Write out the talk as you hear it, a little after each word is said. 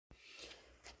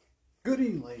Good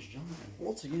evening, ladies and gentlemen, and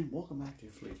once again, welcome back to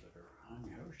Flea Flicker. I'm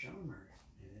your host, John Murray.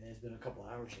 And it's been a couple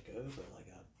hours ago, but like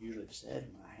I usually have said,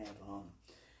 when I have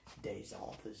days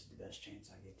off, this is the best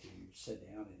chance I get to sit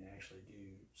down and actually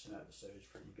do some episodes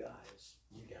for you guys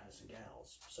and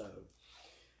gals. So,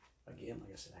 again, like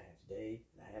I said, I have today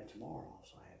and I have tomorrow off,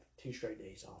 so I have 2 straight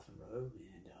days off in a row,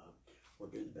 and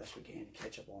we're doing the best we can to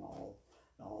catch up on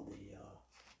all the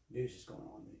news that's going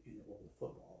on in the world of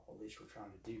football. At least we're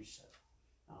trying to do so.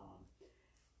 Um,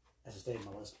 as I stated in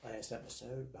my last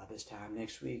episode, by this time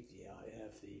next week,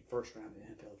 the first round of the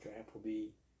NFL draft will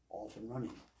be off and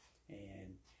running.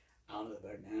 And I don't know,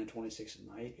 about 9:26 at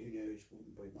night, who knows,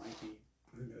 we might be,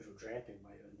 who knows, we're drafting, we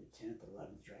might be in the 10th or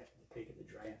 11th draft, the pick of the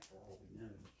draft for all we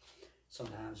know.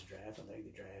 Sometimes the draft, I think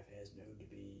the draft has known to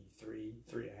be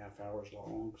 3.5 hours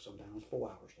long, sometimes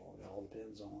 4 hours long. It all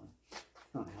depends on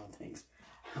how things,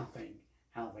 how things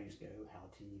go, how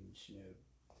teams,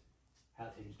 how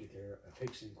teams get their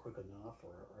picks in quick enough,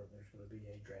 or there's going to be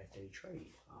a draft day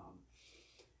trade.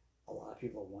 A lot of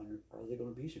people wonder, are there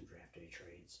going to be some draft day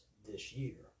trades this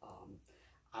year?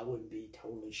 I wouldn't be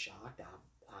totally shocked.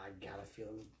 I got a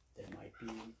feeling there might be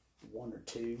one or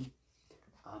two.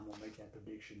 I'm going to make that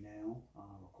prediction now.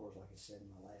 Of course, like I said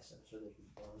in my last episode, there's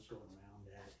been buzz going around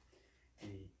that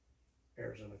the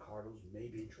Arizona Cardinals may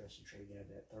be interested in trading out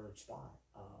that third spot.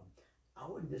 I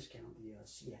wouldn't discount the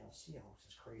Seattle Seahawks,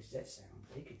 as crazy as that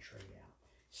sounds. They could trade out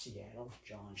Seattle,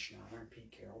 John Schneider, and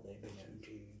Pete Carroll. They've been known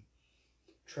to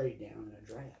trade down in a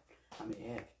draft. I mean,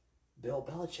 heck, Bill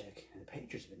Belichick and the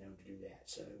Patriots have been known to do that.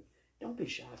 So don't be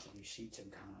shocked if you see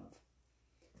some kind of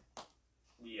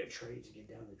trades to get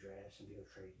down the draft. Some people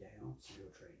trade down, some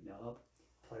people trading up.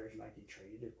 Players might get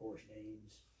traded. Of course,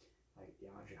 names like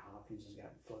DeAndre Hopkins has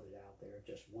gotten floated out there.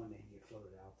 Just one name get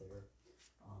floated out there.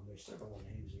 There's several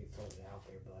names that get floated out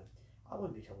there, but I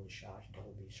wouldn't be totally shocked and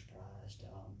totally surprised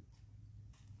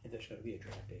if there's going to be a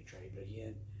draft day trade. But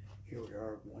again, here we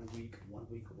are, 1 week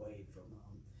away from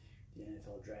the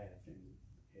NFL draft, and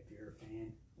if you're a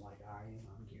fan like I am,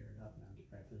 I'm gearing up and I'm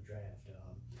getting ready for the draft.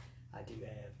 I do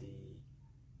have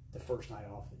the first night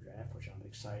off the draft, which I'm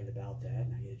excited about that,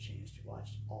 and I get a chance to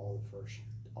watch all the first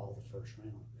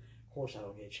round. Of course, I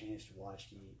don't get a chance to watch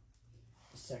the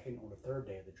second or the third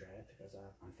day of the draft because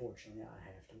unfortunately I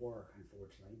have to work.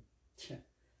 Unfortunately,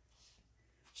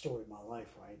 story of my life,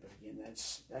 right? But again,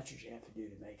 that's what you have to do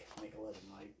to make a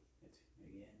living, right?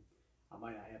 Again, I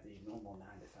might not have the normal 9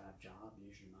 to 5 job.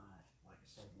 Usually, like I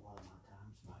said, a lot of my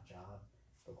times, my job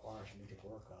requires me to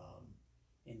work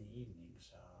in the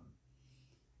evenings.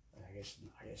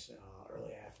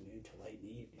 Early afternoon to late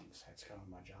in the evenings. That's kind of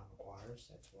what my job requires.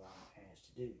 That's what I'm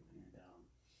asked to do, and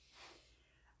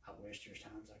I wish there's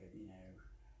times I could,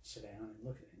 sit down and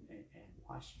look at and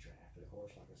watch the draft. But of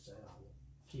course, like I said, I will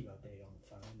keep updated on the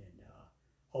phone, and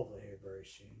hopefully here very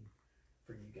soon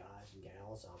for you guys and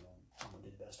gals. I'm gonna do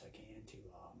the best I can to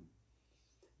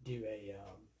do a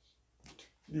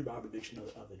do my prediction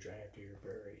of the draft here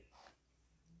very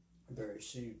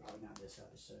soon. Probably not this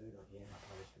episode. Again, I'll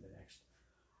probably spend the next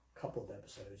couple of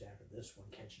episodes after this one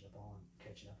catching up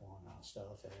on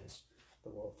stuff as the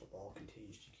world of football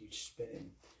continues to keep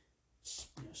spitting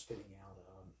out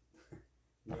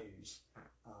news.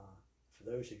 For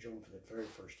those who joined for the very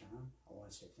first time, I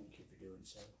want to say thank you for doing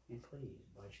so. And please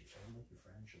invite your family, your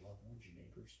friends, your loved ones, your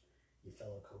neighbors, your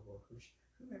fellow co-workers,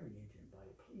 whoever you need to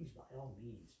invite. Please, by all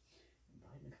means,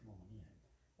 invite them to come on in.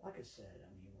 Like I said, I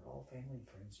mean, we're all family and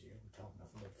friends here. We're talking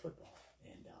nothing but football.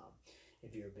 And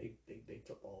if you're a big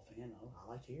football fan, I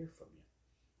like to hear from you.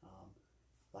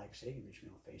 Like I say, you can reach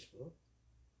me on Facebook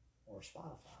or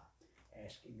Spotify,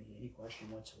 asking me any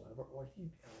question whatsoever, or if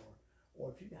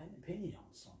you got an opinion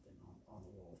on something on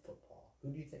the world of football.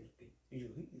 Who do you think is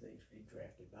being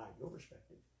drafted by your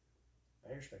respective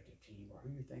team, or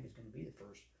who you think is going to be the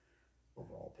first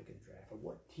overall pick of the draft, or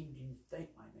what team do you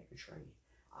think might make a trade?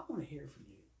 I want to hear from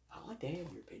you. I like to have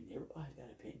your opinion. Everybody's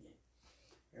got an opinion.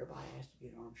 Everybody has to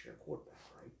be an armchair quarterback,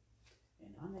 right?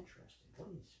 And I'm interested.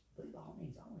 Please, by all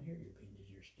means, I want to hear your opinion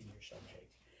in your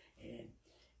subject. And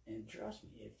trust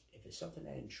me, if it's something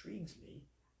that intrigues me,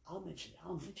 I'll mention it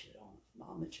on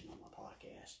my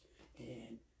podcast,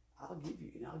 and I'll give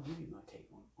you my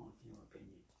take on your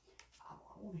opinion. I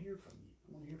want to hear from you.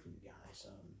 I want to hear from you guys,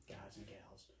 guys and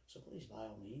gals. So please, by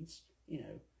all means,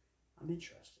 I'm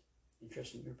interested in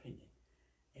your opinion.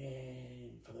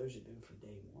 And for those who've been from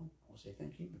day one, I want to say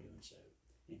thank you for doing so.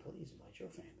 And please invite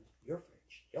your family, your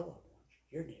friends, your loved ones,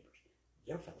 your neighbors,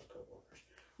 your fellow co-workers,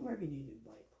 whoever you need to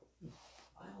invite. Please,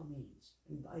 by all means,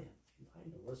 invite them.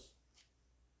 Invite them to listen.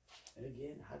 And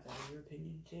again, I value your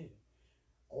opinion too.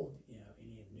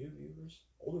 Any of new viewers,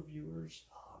 older viewers,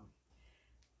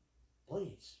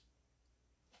 please,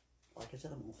 like I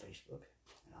said, I'm on Facebook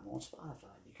and I'm on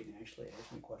Spotify. You can actually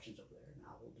ask me questions over there, and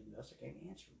I will do the best I can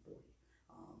to answer them for you.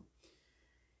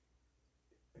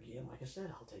 Again, like I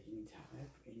said, I'll take any time,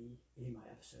 any of my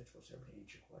episodes whatsoever to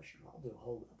answer your question. I'll do a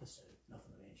whole episode,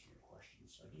 nothing but answering your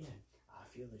questions. So again, I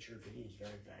feel that your opinion is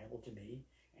very valuable to me,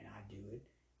 and I do it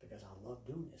because I love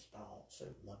doing this, but I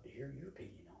also love to hear your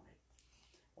opinion on it.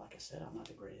 Like I said, I'm not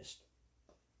the greatest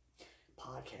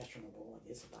podcaster in the world, I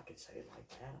guess, if I could say it like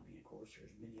that. I mean, of course,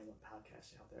 there's many other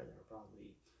podcasts out there that are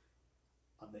probably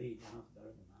a million times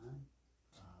better than mine.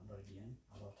 But again,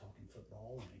 I love talking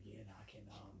football, and again, I can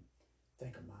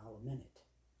think a mile a minute.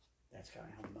 That's kind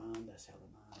of how the mind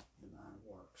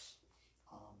works.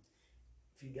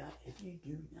 If you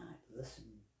do not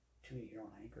listen to me here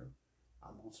on Anchor,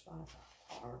 I'm on Spotify,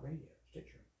 iHeartRadio,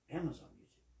 Stitcher, Amazon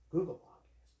Music, Google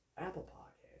Podcasts, Apple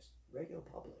Podcasts, Radio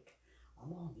Public.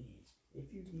 I'm on these. If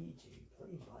you need to,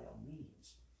 please, by all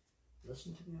means,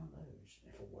 listen to me on those.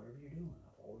 And for whatever you're doing,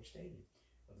 I've always stated,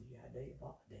 whether you got a day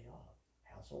off,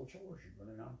 household chores, you're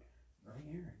running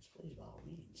errands, please, by all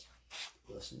means,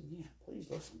 listen. Yeah, please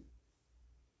listen.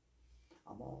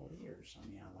 I'm all ears. I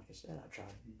mean, like I said, I try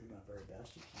to do my very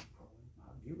best to keep growing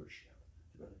my viewership,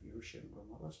 to grow the viewership and grow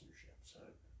my listenership. So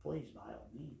please, by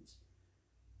all means,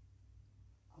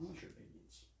 I want your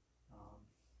opinions.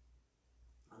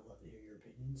 I love to hear your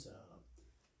opinions.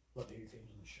 Love to hear your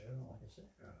opinions on the show. Like I said,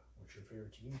 what's your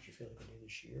favorite team? What you feel like we do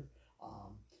this year?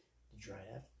 The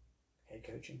draft, head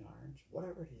coaching irons,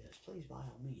 whatever it is. Please, by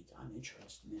all means, I'm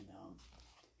interested in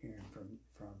hearing from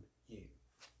you.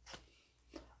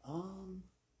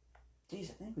 Geez,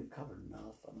 I think we've covered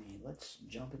enough. I mean, let's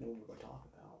jump into what we're going to talk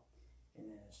about, and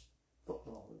then it's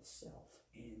football itself.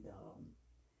 And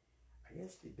I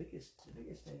guess the biggest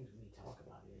things we talk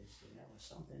about is, and that was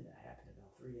something that happened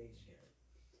about 3 days ago,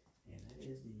 and that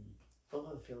is the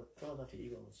Philadelphia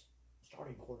Eagles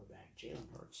starting quarterback Jalen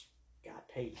Hurts got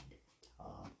paid.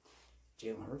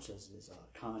 Jalen Hurts has his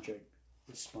contract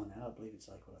is spun out. I believe it's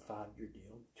like a 5-year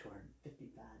deal,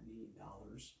 $255 million,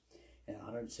 and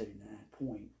 179.304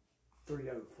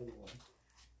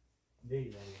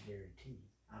 million that is guaranteed.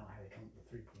 I don't have it come up with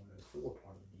the 3.04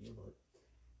 part of the deal,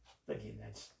 but again,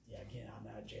 I'm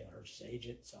not Jalen Hurts'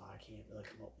 agent, so I can't really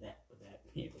come up with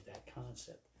that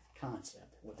concept,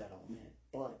 what that all meant.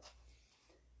 But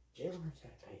Jalen Hurts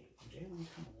got paid. Jalen's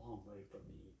come a long way from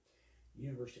the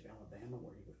University of Alabama,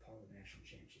 where he was part of the national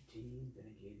championship team. Then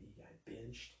again, he got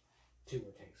benched.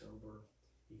 Tua takes over.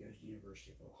 He goes to the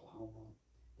University of Oklahoma.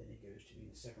 Then he goes to be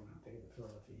the second-round pick of the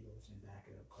Philadelphia Eagles and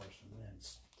backing up Carson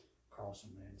Wentz.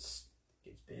 Carson Wentz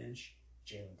gets benched.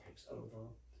 Jalen takes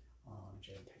over.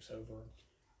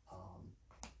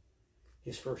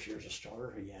 His first year as a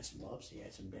starter, he had some ups, he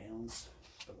had some downs.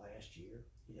 But last year,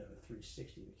 he did a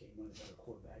 360, became one of the better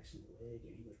quarterbacks in the league,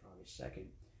 and he was probably second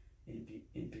in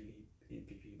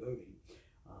MVP voting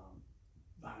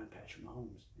behind Patrick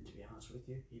Mahomes. And to be honest with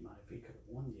you, he could have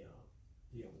won the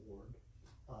award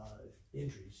if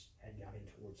injuries had got in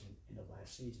towards him in the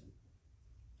last season.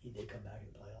 He did come back in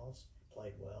the playoffs,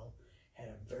 played well, had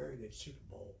a very good Super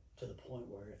Bowl, to the point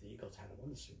where if the Eagles had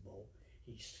won the Super Bowl,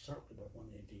 he certainly would have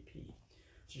won the MVP.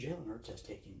 So Jalen Hurts has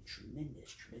taken tremendous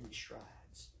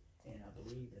strides, and I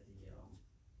believe that the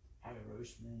Howie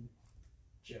Roseman,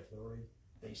 Jeff Lurie,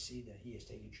 they see that he has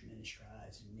taken tremendous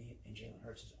strides, and Jalen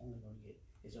Hurts is only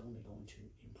going to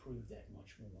improve that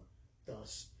much more.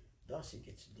 Thus he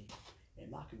gets a deal.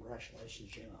 And my congratulations,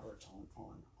 Jalen Hurts,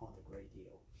 on the great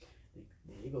deal.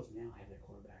 The Eagles now have their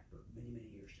quarterback for many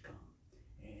years to come.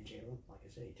 And Jalen, like I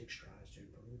said, he took strides to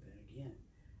improve. And again,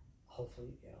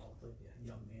 hopefully the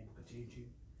young man will continue to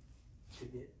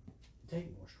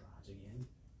take more strides again.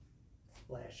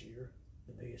 Last year,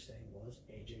 the biggest thing was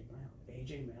A.J. Brown.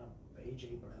 A.J.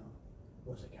 Brown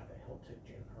was a guy that helped take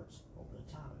Jalen Hurts over the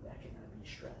top, and that cannot be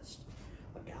stressed.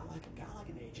 A guy like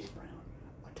an A.J. Brown,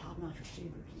 a top-notch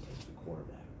receiver, can take the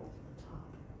quarterback over the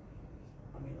top.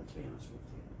 I mean, let's be honest with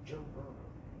you. Joe Burrow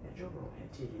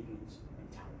had T. Higgins and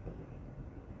Tyler Boyd,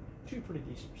 two pretty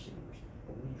decent receivers.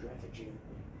 But when he drafted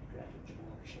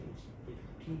Jamar Chase, his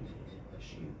teams at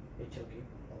LSU, they took him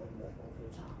a little more over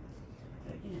the top.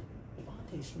 And again,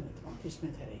 Devontae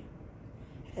Smith had a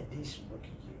decent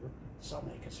rookie year. Some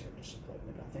may consider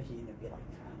disappointment, but I think he ended up getting like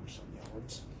 9 or some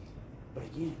yards. But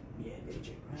again, you had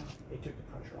A.J. Brown. They took the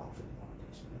pressure off of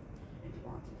Devontae Smith. And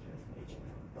Devontae Smith and A.J.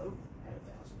 Brown both had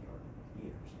 1,000-yard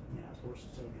years. Now, of course,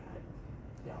 the still got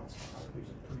Dallas Goedert, who's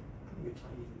a pretty good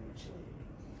tight end in the league.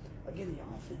 Again, the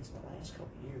offense the last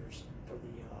couple of years for the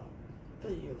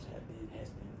Eagles has been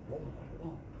rolling right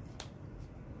along.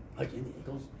 Again, the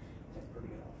Eagles have a pretty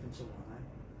good offensive line.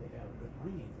 They've had a good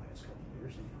running game the last couple of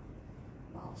years now.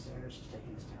 Miles Sanders has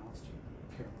taken his talents to the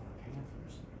Carolina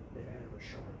Panthers. They've added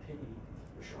Rashard Penny.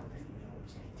 Rashard Penny has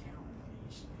always had talent, but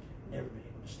he's never been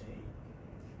able to stay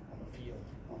on the field,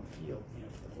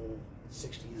 for the whole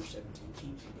 16 or 17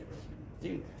 teams. He never has been able to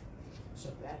do that. So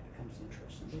that becomes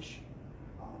interesting this year.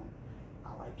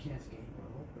 I like Kenneth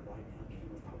Gainwell, but right now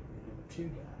Gainwell's probably the number 2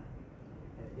 guy.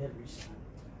 And they did re-sign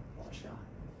Scott.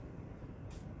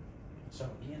 So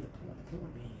again, the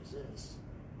point being is this.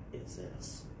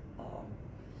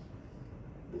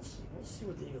 We'll see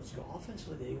what the Eagles go.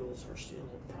 Offensively, the Eagles are still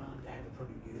primed to have a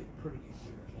pretty good year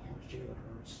as long as Jalen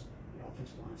Hurts, the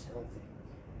offensive line is healthy.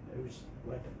 Those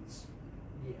weapons,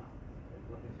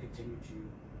 continue to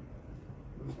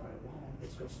move right along.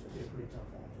 It's going to be a pretty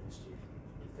tough offense to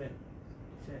defend.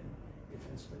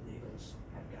 Defensively, the Eagles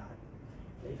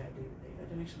they've had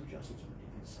to make some adjustments on the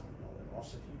defense side. They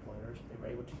lost a few players. They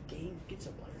were able to get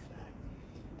some players back.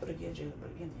 But again, the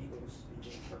Eagles and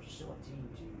Jalen Hurts are still a team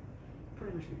to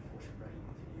pretty much be forced to reckon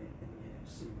with in the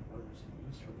NFC, whether it's in the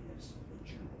East or the NFC in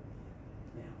general.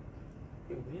 Now,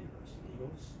 it will be interesting. The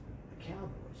Eagles, the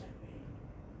Cowboys have made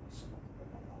some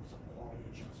quality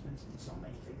adjustments, and some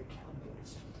may think the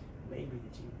Cowboys may be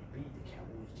the team to beat. The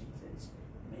Cowboys defense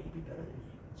may be better than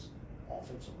the Eagles.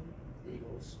 Offensively, the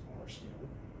Eagles are still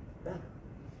better.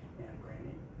 Now,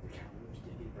 granted, the Cowboys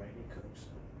did get Brandon Cooks,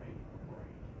 but maybe not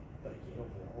great. But again,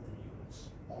 overall, the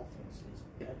Eagles' offense is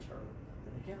better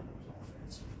than the Cowboys'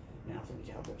 offense. Now, for the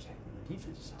Cowboys have on the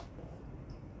defensive side of the ball,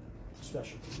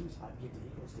 special teams, I'd give the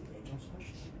Eagles the edge on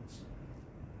special teams.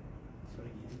 But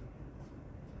again,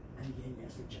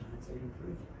 yes, the Giants, they've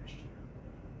improved last year.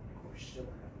 Of course, you still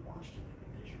have Washington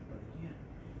division, but again,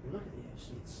 you look at the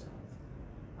NFC itself.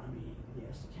 I mean,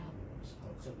 yes, the Cowboys.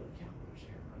 What's up with the Cowboys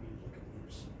here? I mean, look at the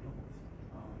NFC North.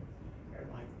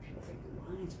 People think the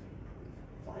Lions may improve.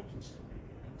 Vikings still may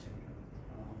be a contender.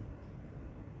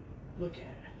 Look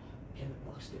at it. Can the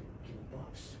Bucks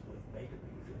with Baker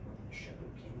Mayfield running the show?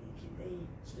 Can they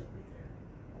still be there?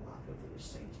 A lot of people think the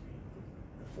Saints may be.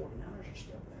 The 49ers are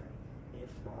still there. If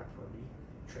Brock Purdy,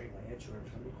 Trey Lance, whoever's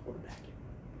going to be quarterbacking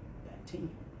that team.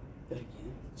 But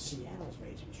again, Seattle's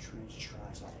made some tremendous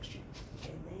strides last year.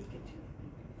 Can they continue?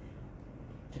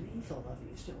 To me,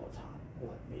 Philadelphia is still a top,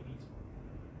 maybe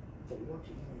 4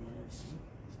 team in the NFC.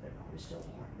 They're probably still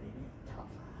hard, maybe top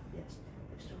 5. Yes,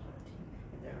 they still have a team,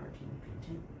 and they're our team to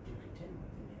contend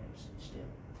with in the NFC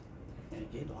still. And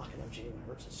again, locking up Jalen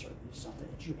Hurts is certainly something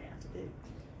that you have to do,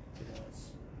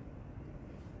 because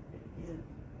again,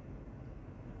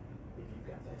 if you've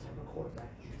got that type of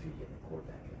quarterback, if you get the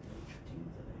quarterback that leads your team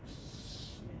for the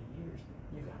next many years,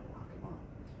 you got to lock him up.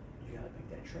 You got to make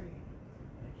that trade.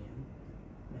 And again,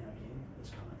 his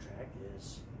contract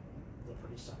is a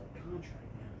pretty solid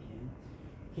contract. Now again,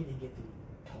 he didn't get the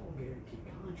total guaranteed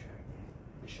contract that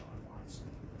Deshaun Watson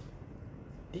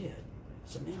did.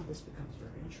 So now this becomes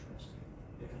very interesting,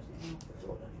 because now the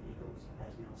Philadelphia Eagles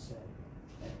has now set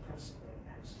a precedent,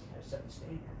 has set the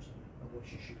standards of what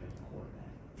you should pay the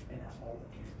quarterback, and that's all the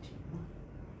guaranteed money.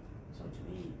 So to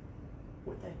me,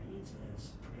 what that means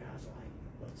is, for guys like,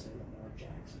 let's say, Lamar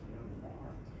Jackson,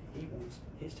 Lamar, he wants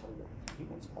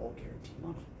all guaranteed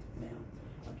money. Now,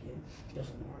 again,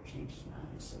 does Lamar change his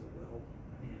mind and say, well,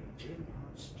 Jalen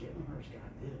Hurts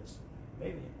got this,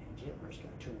 maybe, and Jalen Hurts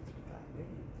got $255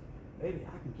 million. Maybe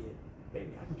I can get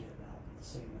about the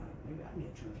same amount. Maybe I can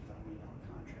get a $255 million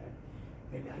contract.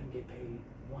 Maybe I can get paid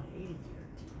 $180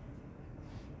 guaranteed.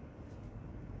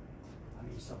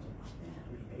 Something like that.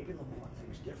 Maybe Lamar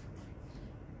thinks differently.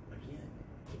 Again,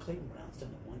 the Cleveland Browns done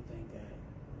the one thing that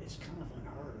is kind of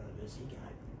unheard of, is he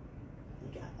got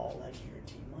all that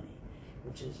guaranteed money,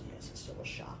 which is, yes, it's still a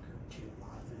shocker to a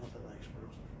lot of NFL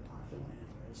experts, a lot of film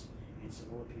analysts, and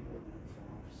some other people in the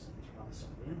front office, and probably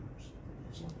some of the owners in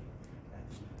this league,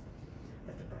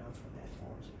 that the Browns went that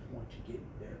far as a point to get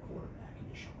their quarterback in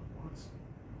Deshaun Watson.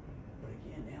 But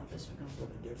again, now this becomes a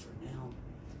little bit different. Now,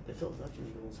 the Philadelphia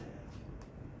Eagles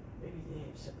maybe they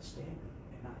have set the standard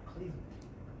and not Cleveland.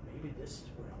 Maybe this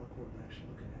is where all the quarterbacks are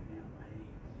looking at now. Hey,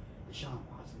 Deshaun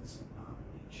Watson, this is not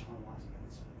really Deshaun Watson got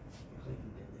this.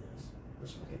 Cleveland did this.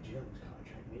 Let's look at Jalen's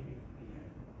contract. Maybe,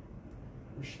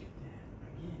 we should get that.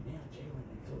 Again, now Jalen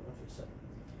and Philadelphia set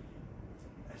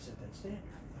that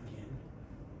standard.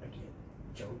 Again,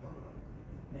 Joe Burrow.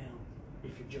 Now,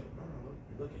 if you're Joe Burrow,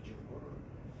 you look at Joe Burrow,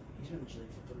 he's been in the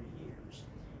league for 3 years.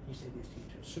 He's taken his team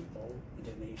to a Super Bowl and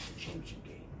then they used to championship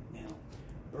game. Now,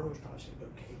 Burrow's probably saying,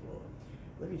 okay, well,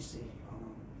 let me see.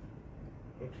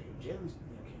 Jalen's,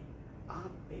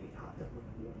 maybe I've done a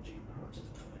little more than Jalen Hurts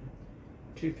is doing.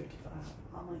 255.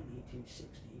 I might need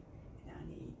 260, and I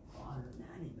need 190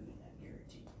 million that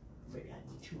guarantee. Maybe I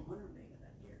need 200 million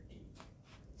that guarantee.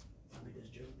 Does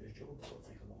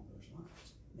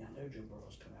Joe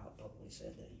Burrow's come out and publicly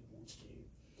said that he wants to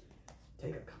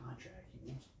take a contract. He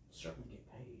wants to certainly get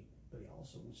paid, but he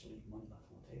also wants to leave money left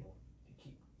on the table to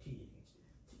keep T. Higgins,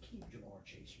 to keep Jamar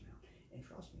Chase around. And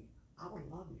trust me, I would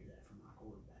love to hear that from my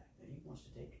quarterback, that he wants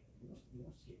to take, he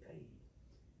wants to get paid,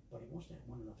 but he wants to have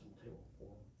money left on the table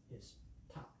for his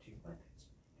top two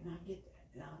weapons. And I get that,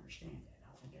 and I understand that.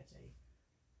 I think that's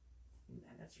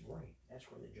great. That's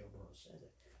where the Joe Burrow says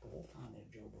it. The whole time that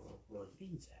Joe Burrow really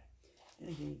means that. And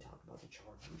again, he talked about the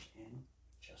Chargers and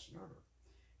Justin Herbert.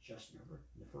 Justin Herbert,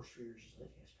 in the first 3 years of his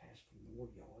league, has passed for more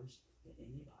yards than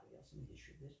anybody else in the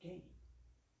history of this game.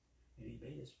 And he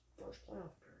made his first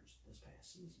playoff appearance this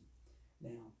past season.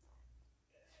 Now,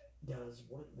 what does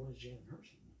Jalen Hurts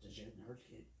want? Does Jalen Hurts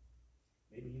get,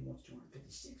 maybe he wants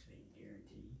 $256 million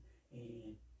guaranteed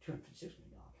and $256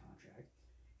 million contract,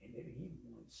 and maybe he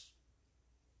wants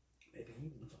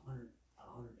 181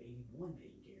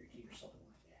 million guaranteed or something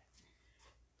like that.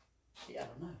 Yeah, I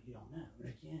don't know. You don't know.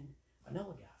 And again,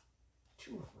 another guy,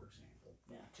 Tua, for example.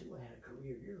 Now, Tua had a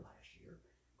career year last year.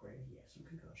 Granted, he had some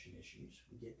concussion issues.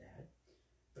 We get that.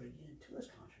 But again, Tua's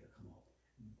contract will come up.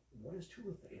 What does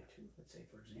Tua think? If Tua, let's say,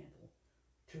 for example,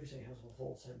 Tua say has a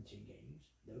full 17 games,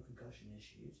 no concussion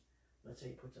issues. Let's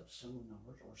say he puts up similar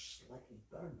numbers or slightly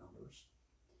better numbers,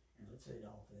 and let's say the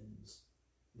Dolphins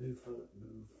move,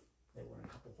 they win a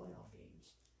couple playoff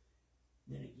games.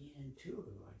 Then again, Tua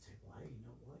I'd say, well, hey, you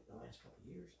know what? The last couple of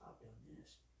years, I've done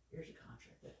this. Here's a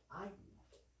contract that I want.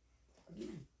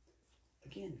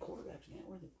 Again, quarterbacks, now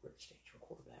we're in the stage where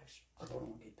quarterbacks are going to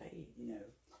want to get paid,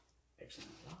 X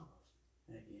amount of dollars.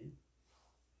 And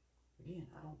again,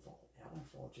 I don't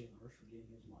fault Jalen Hurts for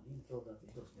getting his money. And the Philadelphia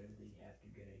Eagles knew they have to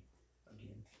get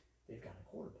they've got a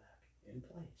quarterback in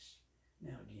place.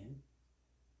 Now again,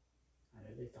 I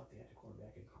know they thought they had a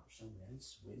quarterback in Carson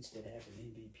Wentz. Wentz did have an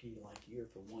MVP-like year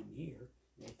for 1 year.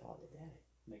 And they thought they had it.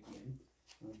 And again,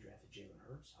 when we drafted Jalen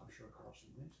Hurts, I'm sure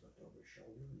Carson Wentz looked over his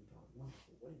shoulder and he thought,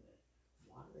 wonderful, wait a minute.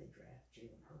 Why do they draft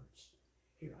Jalen Hurts?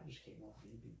 Here, I just came off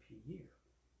an MVP year.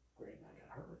 Granted, I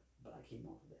got hurt, but I came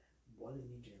off of that. Why do they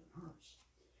need Jalen Hurts?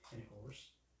 And of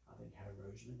course, I think Howie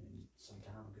Roseman, and some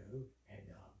time ago, had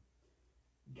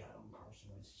got on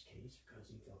Carson Wentz's case because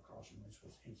he felt Carson Wentz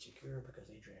was insecure because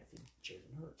they drafted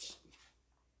Jalen Hurts.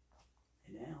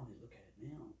 And now, you look at it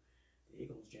now, the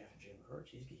Eagles drafted Jalen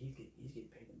Hurts. He's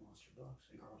getting paid the monster bucks,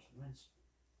 and Carson Wentz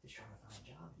is trying to find a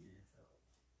job in the NFL.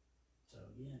 So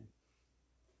again,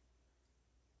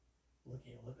 look,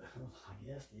 I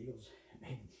guess the Eagles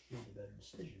made the better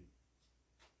decision.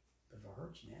 But for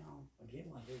Hurts now,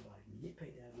 again, like everybody, when you get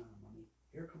paid that amount of money,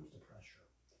 here comes the pressure.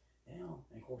 Now,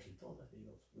 and of course, in Philadelphia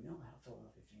Eagles, we know how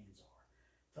Philadelphia fans are.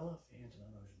 Philadelphia fans are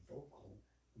the most vocal,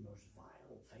 the most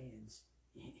vital fans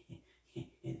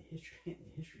in the history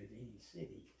of any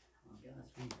city on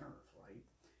God's green earth, right?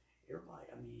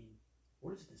 Everybody, I mean,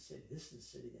 what is the city? This is the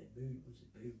city that booed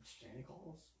Santa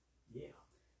Claus? Yeah.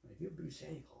 I mean, if you boo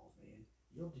Santa Claus, man,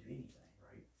 you'll do anything,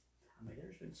 right? I mean,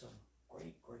 there's been some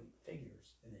great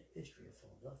figures in the history of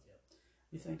Philadelphia.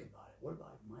 You think about it. What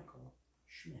about Michael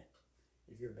Schmidt?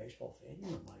 If you're a baseball fan, you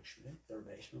know Mike Schmidt, third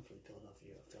baseman for the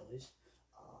Philadelphia Phillies,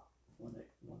 one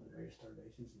of the greatest third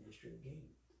basemen in the history of the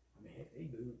game. I mean, heck, they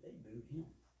booed him.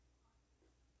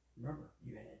 Remember,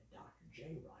 you had Dr.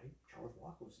 J, right? Charles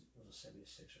Walker was a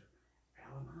 76er.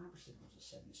 Allen Iverson was a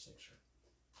 76er.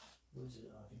 If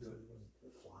you go to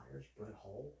the Flyers, Brett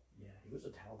Hull, yeah, he was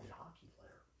a talented hockey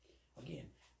player. Again,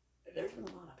 there's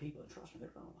been a lot of people, and trust me,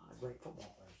 there's been a lot of great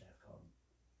football players that have come,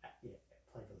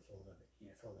 play for the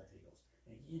Philadelphia Eagles.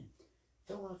 And again,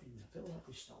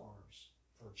 Philadelphia Stars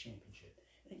for a championship.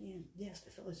 And again, yes,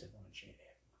 the Phillies have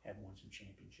won some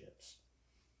championships.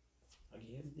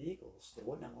 Again, the Eagles, it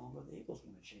wasn't that long ago the Eagles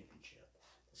won a championship.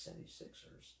 The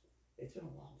 76ers, it's been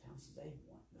a long time since they've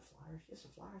won. The Flyers, yes,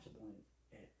 the Flyers have won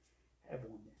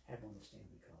the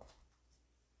Stanley Cup.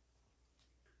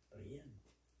 But again,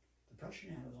 the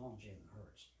pressure now is on Jalen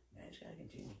Hurts. Now he's got to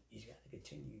continue.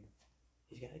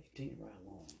 He's got to continue right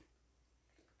along.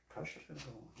 Pressure's going to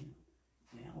go on him.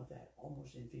 Now with that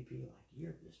almost MVP-like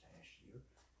year this past year,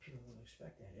 people will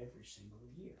expect that every single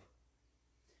year.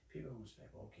 People will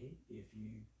expect, okay, if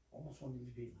you almost won the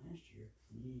MVP last year,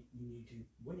 you need to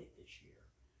win it this year.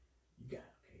 You got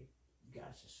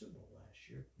us a Super Bowl last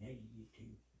year. Now you need to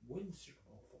win the Super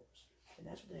Bowl for us. And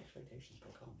that's what the expectations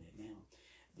become now.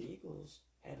 The Eagles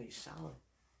have a solid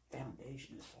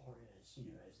foundation as far as,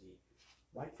 as the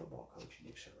right football coach,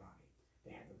 Nick Sirianni.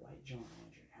 They have the right general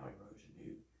manager, Howie Roseman,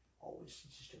 who always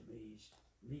seems to amaze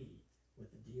me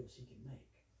with the deals he can make.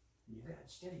 And you've got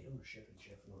steady ownership in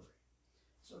Jeff Lurie.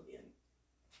 So again,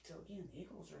 the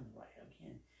Eagles are in the right.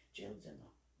 Again, Jalen's in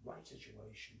the right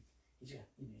situation. he's got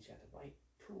the right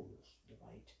tools, the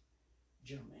right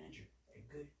general manager, a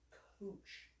good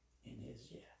coach in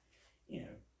his,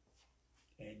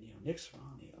 Nick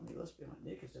Sirianni. I mean, let's be honest,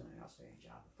 Nick has done an outstanding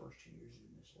job the first 2 years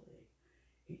in this league.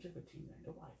 He took a team that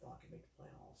nobody thought could make the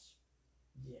playoffs.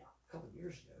 Yeah, a couple of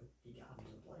years ago, he got them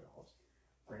to the playoffs.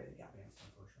 Granted, they got bounced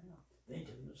in the first round. Then he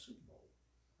took them to the Super Bowl.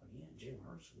 Again, Jalen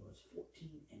Hurts was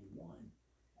 14-1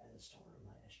 at the start of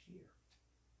last year.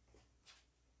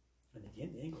 And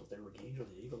again, the Eagles, there were games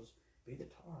where the Eagles beat the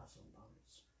tar out of some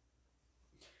opponents.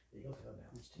 The Eagles have a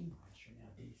balanced team last year. Now,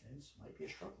 defense might be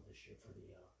a struggle this year for the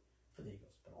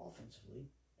Eagles, but offensively,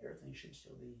 everything should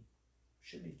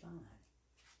be fine.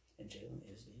 And Jalen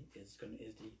is the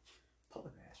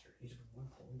puppet master. He's the one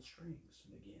pulling the strings.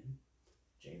 And again,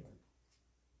 Jalen,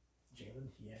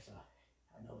 he has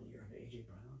another year of A.J.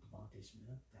 Brown, Devontae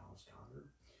Smith, Dallas Goedert.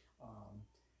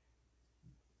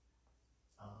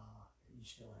 You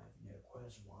still have,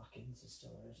 Quez Watkins is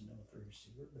still there as a number 3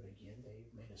 receiver, but again, they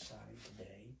made a signing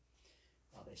today.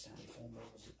 They signed a former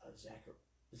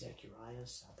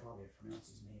Zacharias, I probably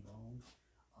pronounced his name wrong,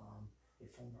 a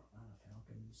former Atlanta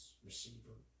Falcons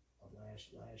receiver of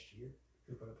last year,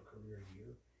 who put up a career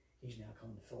year. He's now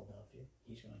coming to Philadelphia.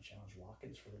 He's going to challenge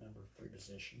Watkins for the number 3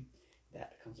 position.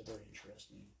 That becomes a very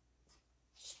interesting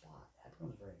spot. That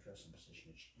becomes a very interesting position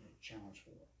to challenge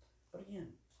for. But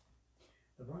again,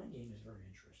 the running game is very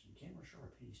interesting. Can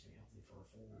Rashard Penny stay healthy for a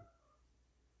full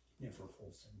 17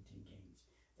 games?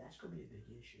 That's going to be a big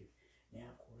issue.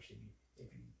 Now, of course, if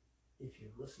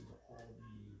you listen to all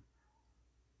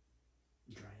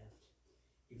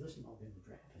the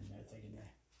draft, and they're thinking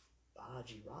that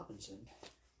Baji Robinson,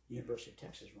 University of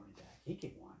Texas running back, he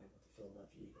could wind up with the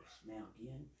Philadelphia Eagles. Now,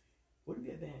 again, wouldn't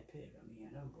be a bad pick. I mean,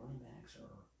 I know running backs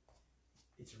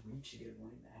it's a reach to get a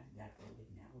running back that early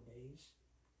nowadays.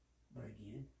 But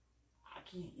again,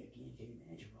 can you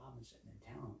imagine Robinson and the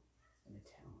talent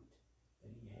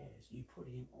that he has? You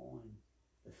put him on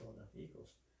the Philadelphia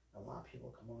Eagles. A lot of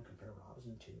people come on and compare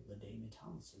Robinson to LaDainian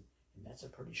Tomlinson, and that's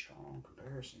a pretty strong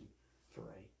comparison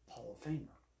for a Hall of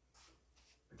Famer.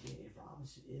 Again, if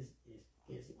Robinson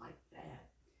is like that,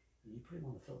 and you put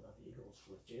him on the Philadelphia Eagles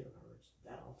with Jalen Hurts,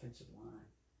 that offensive line,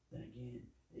 then again,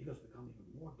 the Eagles become even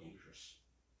more dangerous.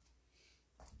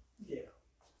 Yeah,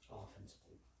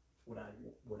 offensively. Would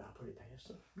I put it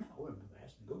past him? No, I wouldn't put it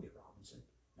past him. Go get Robinson.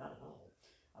 Not at all.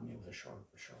 I mean, with a sharp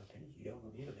Penny, you don't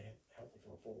know if he'll be healthy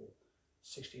for a full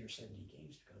 16 or 17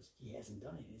 games because he hasn't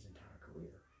done it in his entire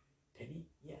career. Penny,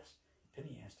 yes.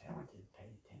 Penny has talent.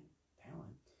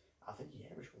 I think he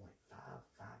averaged like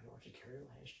five yards a carry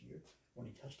last year when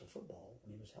he touched the football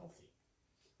when he was healthy.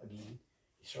 Again,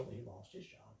 he lost his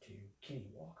job to Kenny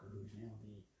Walker, who's now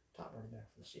the top running back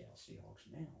for the Seattle Seahawks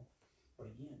now. But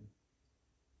again,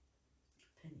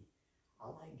 Penny, I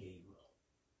like Gainwell.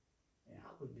 And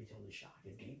I wouldn't be totally shocked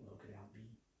if Gainwell could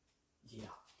outbeat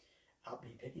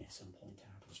Penny at some point in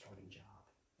time for the starting job.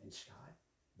 And Scott,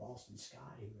 Boston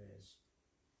Scott, who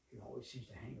always seems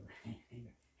to hang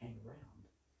around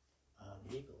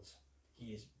the Eagles.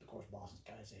 He is, of course, Boston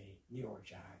Scott is a New York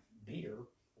Giant beater,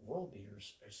 world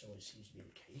beaters, so it seems to be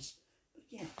the case. But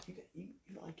yeah,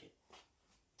 you like it.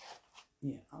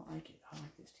 Yeah, I like it. I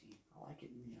like this team. I like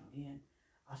it. Again,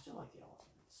 I still like the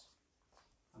offense.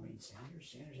 I mean,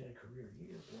 Sanders had a career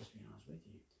year, but let's be honest with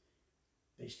you.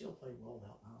 They still played well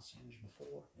without Miles Sanders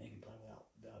before. They can play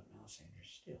without Miles Sanders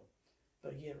still.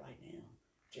 But again, right now,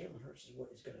 Jalen Hurts is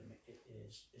what is going to make it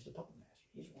is the puppet master.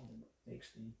 He's one that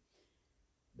makes the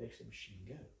machine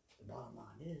go. The bottom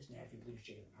line is, now if you lose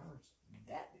Jalen Hurts,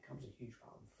 that becomes a huge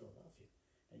problem for Philadelphia.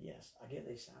 And yes, I get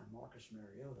they signed Marcus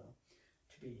Mariota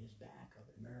to be his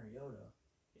backup, and Mariota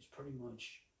is pretty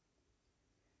much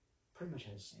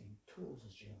has the same tools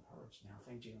as Jalen Hurts. Now, I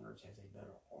think Jalen Hurts has a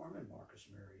better arm than Marcus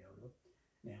Mariota.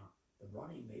 Now, the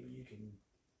running, maybe you can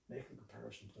make a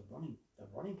comparison to the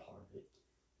running part of it,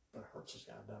 but Hurts has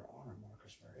got a better arm than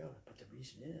Marcus Mariota. But the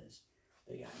reason is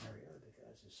they got Mariota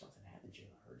because if something happened to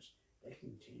Jalen Hurts, they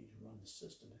can continue to run the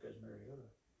system because Mariota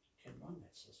can run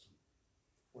that system.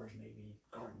 Whereas maybe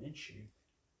Gardner Minshew,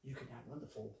 you could not run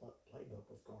the full playbook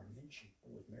with Gardner Minshew.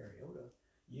 But with Mariota,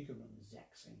 you can run the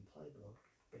exact same playbook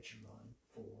that you run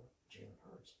for Jalen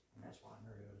Hurts. And that's why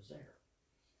Mariota's there.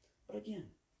 But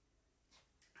again,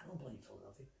 I don't blame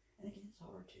Philadelphia. And again, it's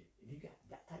hard to. If you got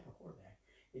that type of quarterback,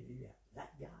 if you got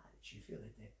that guy that you feel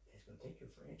that is going to take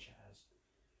your franchise,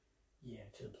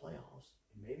 to the playoffs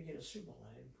and maybe get a Super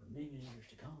Bowl out of him for many, many years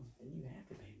to come, then you have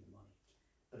to pay him the money.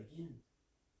 But again,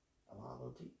 a lot of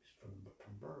those teams,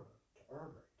 from Burrow to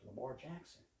Herbert to Lamar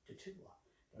Jackson to Tua,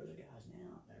 those are guys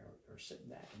now that are sitting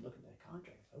back and looking at that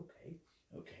contract. Okay,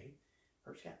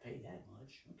 Hurts got paid that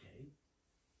much. Okay,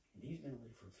 and he's been in the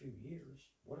league for a few years.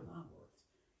 What am I worth?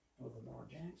 And with Lamar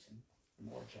Jackson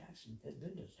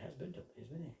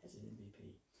has an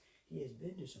MVP. He has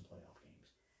been to some playoff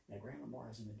games. Now, Grant Lamar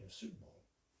hasn't been to a Super Bowl.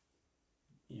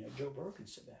 You know, Joe Burrow can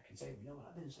sit back and say, well, you know what,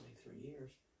 I've been in this league 3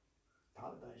 years,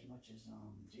 probably about as much as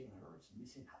Jalen Hurts. And he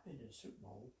said, I've been to a Super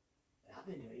Bowl, and I've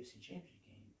been to an AFC Championship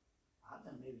game. I've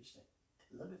done maybe just a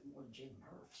little bit more than Jalen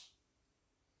Hurts.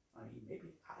 I mean,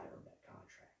 maybe I earned that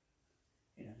contract.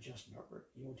 You know, Justin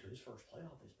Herbert, he went to his first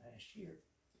playoff this past year.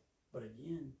 But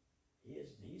again,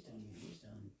 he's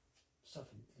done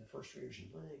stuff in the first 3 years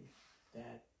in the league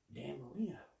that Dan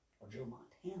Marino or Joe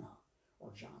Montana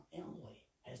or John Elway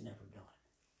has never done.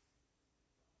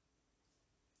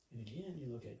 And again,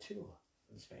 you look at Tua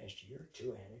this past year.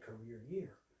 Tua had a career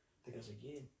year because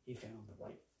again, he found the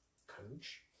right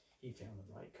coach,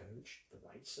 the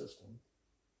right system,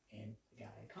 and the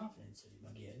guy had confidence in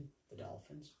him. Again, the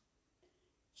Dolphins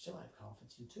still have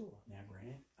confidence in Tua. Now,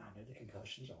 granted, I know the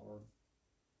concussions are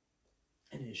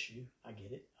an issue. I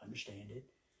get it, understand it.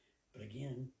 But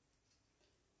again,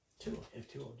 if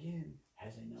Tua again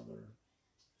has another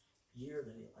year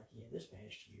that like he had this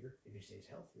past year, if he stays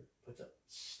healthier, puts up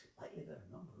slightly better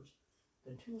numbers,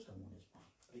 then Tua's going to win his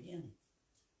money. But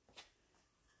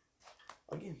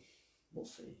again, we'll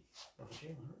see. But for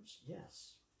Jalen Hurts,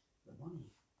 yes, the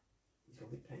money, he's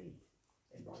going to be paid.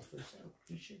 And rightfully so,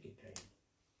 he should get paid.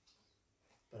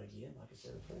 But again, like I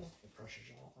said before, the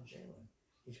pressure's all on Jalen.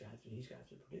 He's got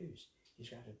to produce. He's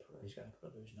got to put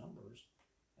up those numbers.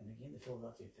 And again, the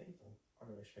Philadelphia faithful are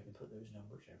going to expect to put those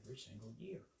numbers every single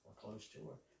year, or close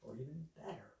to it, or even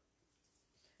better.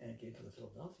 And again, for the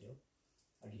Philadelphia,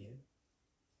 again,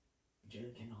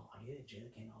 Jalen can't all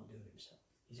do it himself.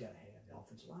 He's got to have the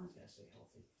offensive line's got to stay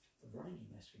healthy. The running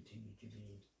game has to continue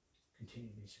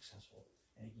to be successful.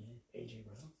 And again, AJ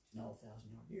Brown, another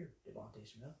 1,000-yard year. Devontae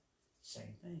Smith,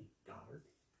 same thing. Goddard,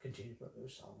 continue to put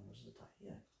those solid numbers at the tight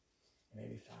end. And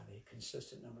maybe find a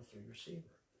consistent number 3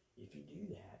 receiver. If you do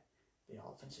that, the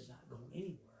offense is not going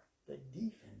anywhere. The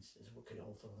defense is what could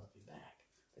hold Philadelphia back.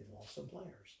 They've lost some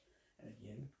players. And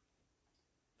again,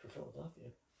 for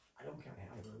Philadelphia, I don't count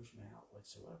Howie Roseman out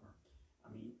whatsoever. I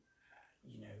mean,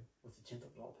 you know, with the 10th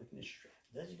overall pick in this draft,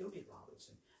 does he go get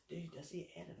Robinson? Does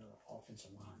he add another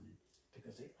offensive lineman?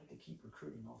 Because they like to keep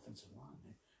recruiting offensive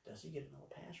linemen. Does he get another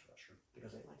pass rusher?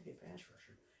 Because they like to get pass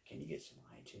rusher. Can you get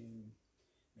somebody to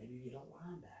maybe get a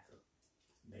linebacker?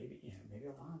 Maybe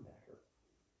a linebacker.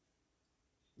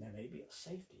 Now maybe a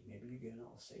safety. Maybe you get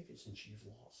another safety since you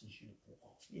lost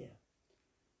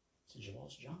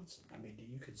Johnson. I mean, do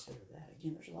you consider that?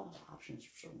 Again, there's a lot of options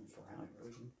certainly for Howie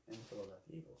Roseman and the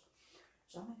Philadelphia Eagles.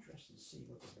 So I'm interested to see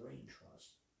what the brain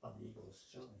trust of the Eagles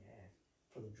certainly have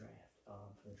for the draft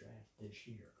this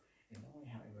year. And knowing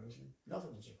Howie Roseman,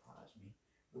 nothing would surprise me.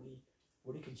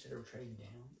 Would he consider trading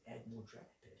down, add more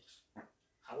draft picks?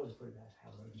 I wouldn't put it past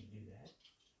Howie Roseman to do that.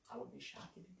 I would be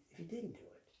shocked if he didn't do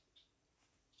it.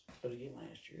 But again,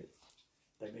 last year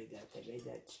they made that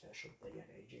special. They got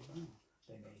AJ Brown.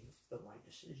 They made the right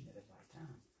decision at the right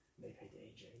time. They paid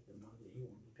AJ the money that he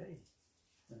wanted to pay.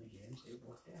 And again, it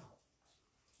worked out.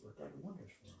 Worked out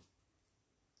wonders for him.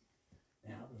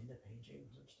 Now they end up paying Jalen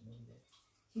Hurts the money that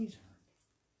he's earned.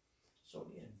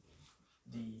 So again,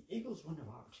 the Eagles' window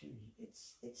of opportunity,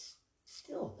 it's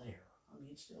still there. I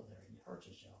mean, it's still there. He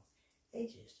hurts his job.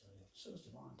 AJ is still young. So is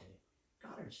Devontae.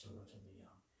 Goddard's still relatively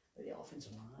young. But the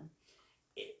offensive line,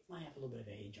 it might have a little bit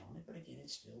of age on it, but again,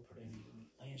 it's still pretty. I mean,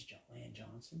 Lane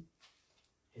Johnson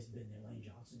has been there. Lane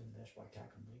Johnson's been the best right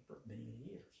tackle in the league for many, many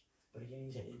years. But again,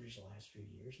 he's had injuries the last few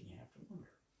years, and you have to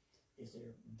wonder,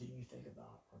 do you think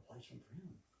about a replacement for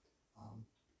him? I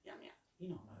mean,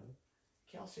 you don't know.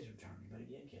 Kelsey's returning, but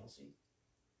again, Kelsey,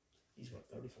 he's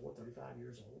 34, 35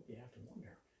 years old. You have to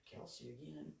wonder. Kelsey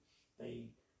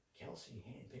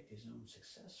handpicked his own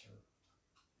successor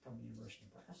from the University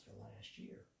of Nebraska last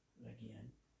year. And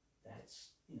again,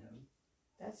 that's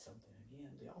something.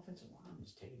 Again, the offensive line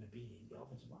is taking a beating. The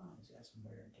offensive line has got some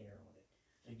wear and tear on it.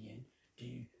 Again,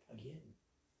 the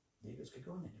Eagles could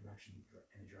go in that direction in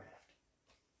the draft.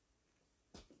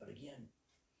 But again,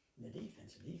 the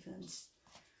defense,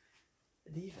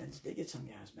 they get some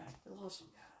guys back. They lost some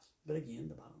guys. But again,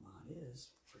 the bottom line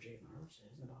is, for Jalen Hurts,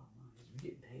 the bottom line is you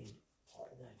get paid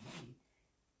all that money.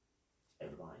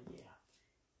 Everybody,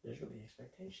 there's going to be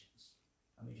expectations.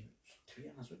 I mean, to be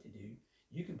honest with you, dude,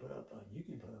 you can put up 38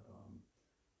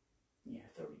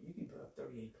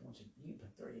 points. You can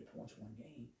put 38 points in one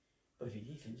game, but if your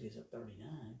defense gets up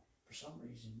 39, for some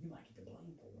reason you might get the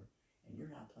blame for it, and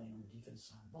you're not playing on the defensive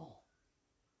side of the ball.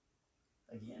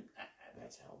 Again,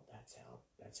 that's how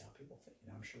people think,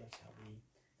 and I'm sure that's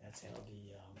how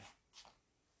the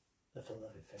the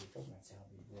Philadelphia faithful. That's how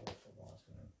the world of football is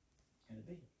going to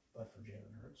be. But for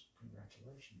Jalen Hurts,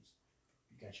 congratulations.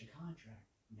 You got your contract.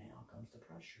 Now comes the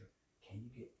pressure. Can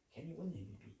you win the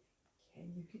MVP? Can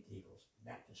you get the Eagles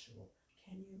back to Super Bowl?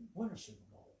 Can you win a Super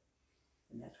Bowl?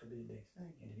 And that's going to be the big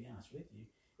thing. And to be honest with you,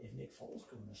 if Nick Foles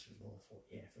could win a Super Bowl for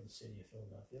the city of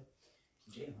Philadelphia,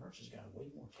 Jalen Hurts has got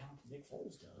way more talent than Nick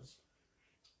Foles does.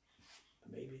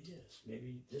 But maybe it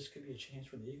is.Maybe this could be a chance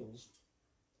for the Eagles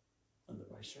under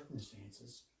the right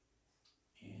circumstances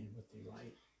and with the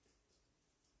right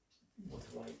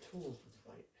tools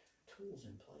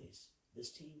in place.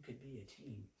 This team could be a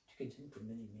team to contend for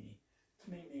many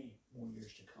more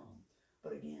years to come.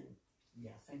 But again, you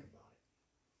got to think about it.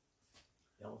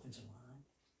 The offensive line,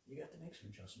 you got to make some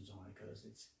adjustments on it because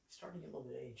it's starting to get a little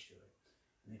bit of age to it.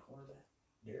 And the cornerback,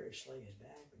 Darius Slay is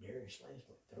back, but Darius Slay is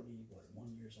 1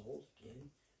 years old again.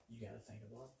 You got to think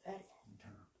about that long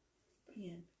term. But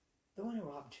again, the window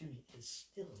of opportunity is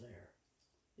still there.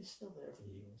 It's still there for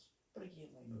the Eagles. But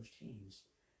again, like most teams,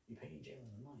 you pay Jalen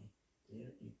the money. You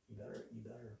better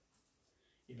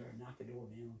knock the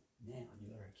door down now. You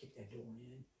better kick that door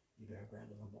in. You better grab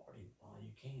the Lombardi while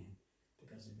you can,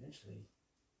 because eventually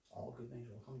all good things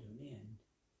will come to an end.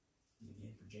 And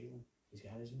again, for Jalen, he's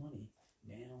got his money.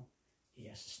 Now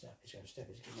he has to step. He's got to step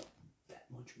his game up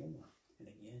that much more. And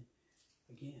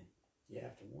again, you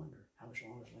have to wonder how much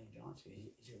longer is Lane Johnson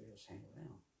is going to be able to hang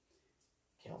around.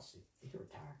 Kelsey, he could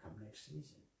retire come next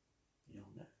season. You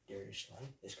don't know. Darius Slay,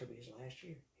 this could be his last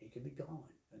year. He could be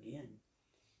gone. Again,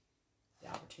 the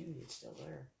opportunity is still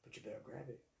there, but you better grab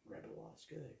it. Grab it while it's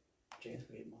good. Jalen's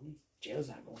going to get money. Jalen's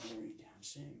not going anywhere anytime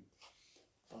soon.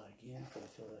 But again, for the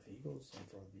Philadelphia Eagles and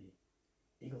for the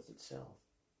Eagles itself,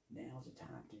 now's the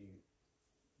time to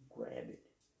grab it,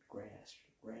 grab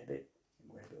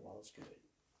it while it's good.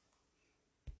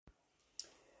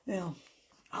 Now,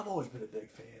 I've always been a big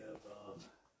fan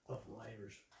of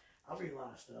writers. I read a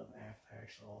lot of stuff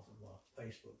actually off of a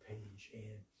Facebook page,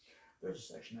 and there's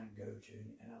a section I can go to,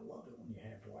 and I love it when you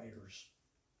have writers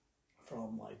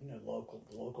from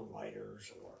local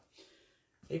writers, or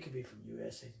it could be from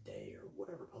USA Today or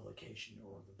whatever publication,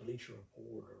 or the Bleacher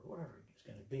Report or whatever it's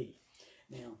going to be.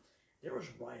 Now, there was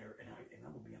a writer, and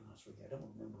I'm going to be honest with you, I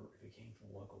don't remember if it came from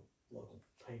a local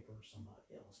paper or somebody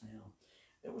else. Now,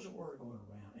 there was a word going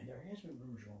around, and there has been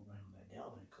rumors going around that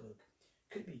Dalvin Cook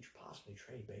could be possibly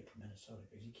trade bait for Minnesota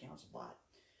because he counts a lot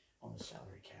on the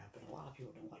salary cap, and a lot of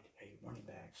people don't like to pay running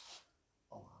backs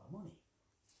a lot of money.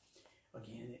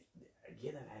 Again,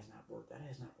 that has not worked. That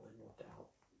has not really worked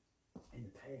out in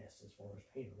the past as far as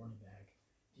paying a running back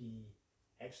the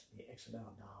X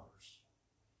amount of dollars.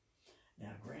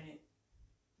 Now, granted,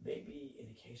 maybe in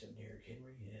the case of Derrick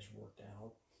Henry, it has worked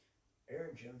out.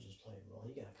 Aaron Jones has played well.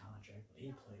 He got a contract, but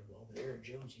he played well. But Aaron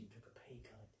Jones even took a pay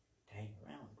cut to hang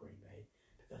around with Green Bay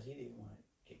because he didn't want to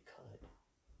get cut.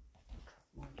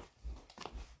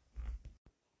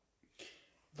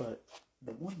 But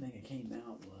the one thing that came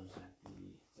out was that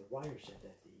the writer said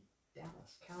that the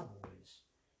Dallas Cowboys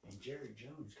and Jerry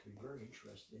Jones could be very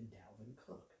interested in Dalvin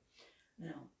Cook.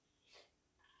 Now,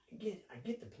 I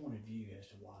get the point of view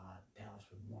as to why Dallas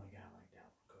would want a guy like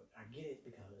Dalvin Cook. I get it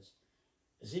because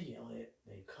Ezekiel Elliott,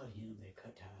 they cut him, they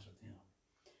cut ties with him.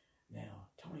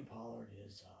 Now, Tony Pollard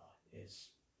is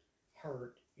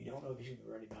hurt. You don't know if he's going to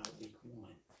be ready by week 1.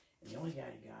 And the only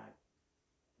guy you got,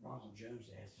 Ronald Jones,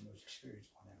 that has the most experience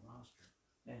on that roster.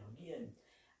 Now, again,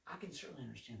 I can certainly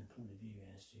understand the point of view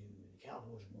as to the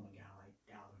Cowboys want a guy like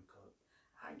Dalvin Cook.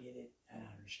 I get it, and I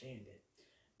understand it.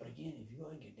 But again, if you go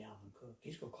ahead and get Dalvin Cook,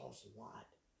 he's going to cost a lot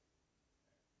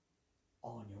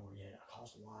on your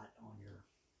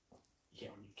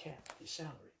cap, his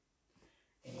salary.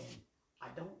 And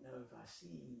I don't know if I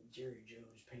see Jerry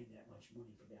Jones paying that much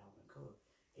money for Dalvin Cook.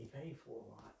 He paid for a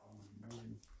lot on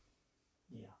one.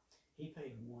 Yeah, he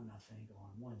paid one, I think,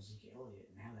 on one Ezekiel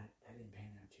Elliott, and how that didn't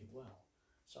pan out too well.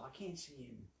 So I can't see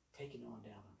him taking on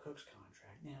Dalvin Cook's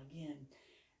contract. Now, again,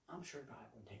 I'm sure he probably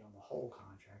wouldn't take on the whole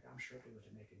contract. I'm sure if he was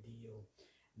to make a deal,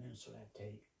 Minnesota had to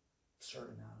take a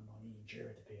certain amount of money, and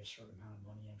Jared to pay a certain amount of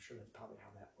money. I'm sure that's probably how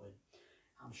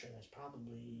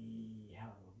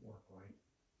it would work, right?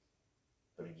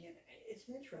 But again, it's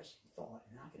an interesting thought,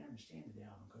 and I can understand the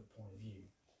Dalvin Cook point of view.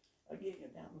 Again,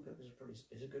 Dalvin Cook is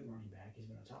a good running back. He's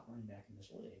been a top running back in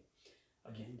this league.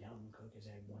 Again, Dalvin Cook has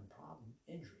had one problem: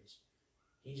 injuries.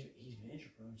 He's been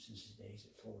injury prone since his days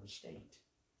at Florida State,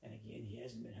 and again, he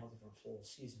hasn't been healthy for a full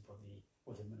season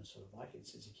with the Minnesota Vikings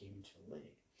since he came into the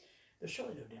league. There's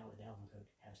surely no doubt that Dalvin Cook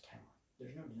has talent.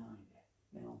 There's no denying that.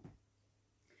 Now,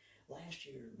 last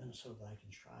year, the Minnesota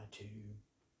Vikings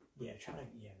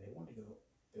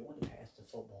they wanted to pass the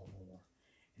football more,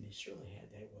 and you certainly had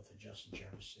that with Justin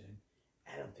Jefferson.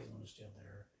 Adam Thielen was still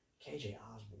there. KJ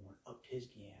Osborne upped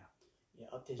his game. Yeah,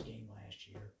 upped his game last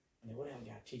year. And they would have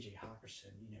got TJ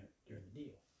Hawkinson, during the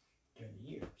year.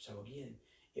 So again,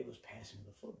 it was passing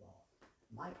the football.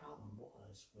 My problem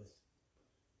was with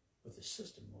the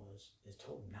system is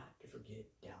told not to forget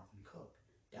Dalvin Cook.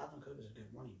 Dalvin Cook is a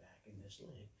good running back in this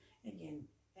league. And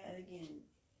again,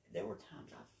 there were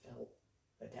times I felt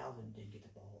that Dalvin didn't get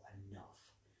the ball enough.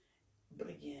 But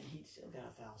again, he still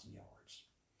got 1,000 yards.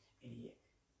 And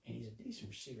he's a decent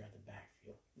receiver at the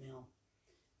backfield. Now,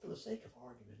 for the sake of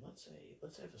argument, let's say for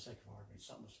the sake of argument,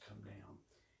 something was to come down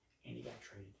and he got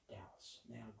traded to Dallas.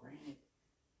 Now, granted,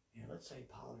 let's say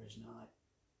Pollard is not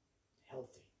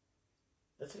healthy.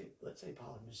 Let's say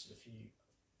Pollard misses a few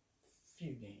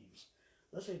games.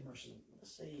 Let's say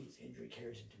his injury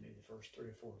carries him to maybe the first 3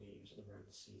 or 4 games of the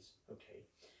regular season. Okay,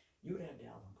 you would have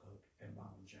Dalvin Cook and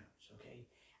Ronald Jones. Okay,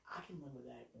 I can live with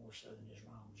that more so than just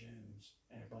Ronald Jones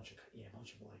and a bunch of other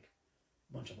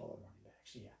running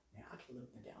backs. Yeah, now I can live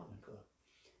with Dalvin Cook.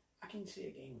 I can see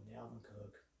a game with Dalvin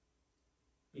Cook.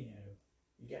 You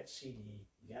got CD,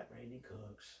 you got Brandon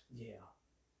Cooks. Yeah,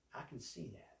 I can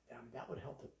see that. That would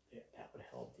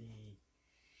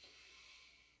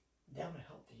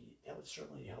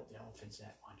certainly help the offense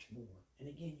that much more. And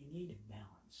again, you need a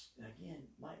balance. And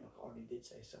again, Mike McCarthy did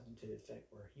say something to the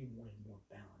effect where he wanted more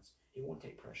balance. He wanted to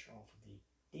take pressure off of the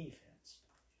defense.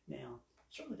 Now,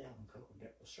 certainly Dalvin Cook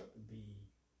will certainly be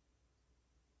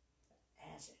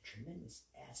a tremendous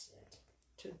asset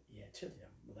to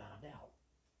them, without a doubt.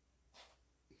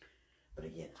 But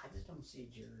again, I just don't see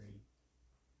Jerry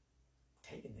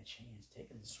taking the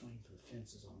swing for the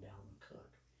fences on Dalvin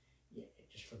Cook. Yeah,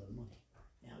 just for the money.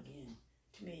 Now again,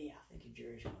 to me, I think if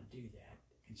Jerry's going to do that,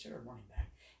 consider a running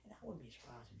back, and I wouldn't be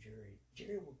surprised if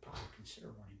Jerry would probably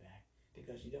consider a running back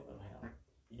because you don't know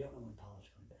when Pollard's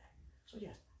coming back. So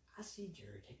yes, I see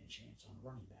Jerry taking a chance on a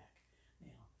running back.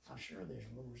 Now, I'm sure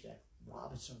there's rumors that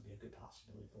Robinson would be a good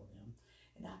possibility for them,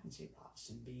 and I can see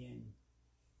Robinson being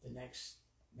the next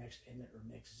Emmett or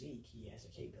next Zeke. He has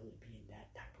the capability of being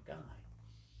that type of guy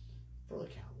for the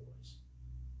Cowboys.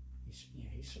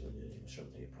 He certainly did. He would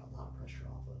certainly take a lot of pressure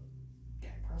off of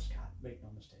Dak Prescott. Make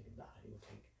no mistake about it. He would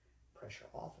take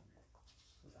pressure off of him,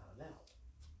 without a doubt.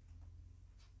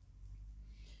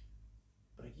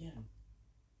 But again,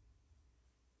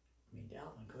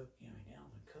 Dalvin Cook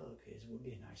would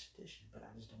be a nice addition, but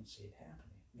I just don't see it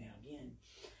happening. Now again,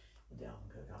 with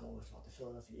Dalvin Cook, I've always thought the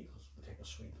Philadelphia Eagles would take a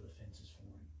swing for the fences for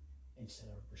him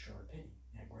instead of Rashard Penny.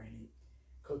 Now granted,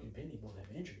 Cook and Penny both have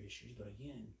injury issues, but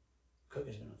again, Cook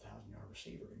has been a 1,000-yard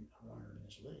receiver and a runner in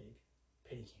this league.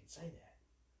 Penny can't say that.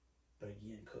 But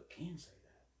again, Cook can say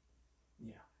that.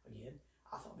 Yeah, again,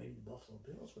 I thought maybe the Buffalo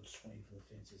Bills would swing for the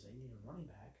fences. They need a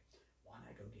running back. Why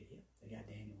not go get him? They got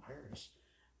Daniel Harris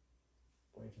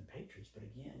away from the Patriots. But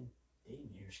again,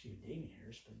 Damian Harris.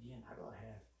 But again, I'd rather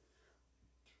have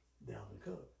Dalvin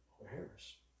Cook or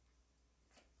Harris.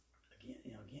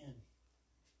 Again,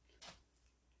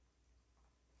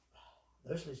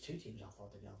 those are the two teams I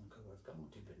thought that Dalvin Cook was going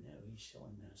to, but no, he's still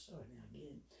in Minnesota. Now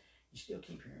again, you still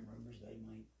keep hearing rumors they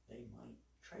might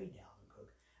trade Dalvin Cook.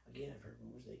 Again, I've heard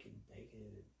rumors they could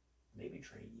maybe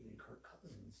trade even Kirk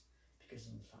Cousins because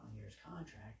of his final year's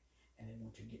contract, and they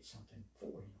want to get something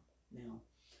for him. Now,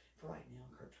 for right now,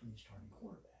 Kirk's going to be starting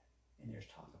quarterback, and there's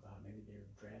talk about maybe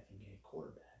they're drafting a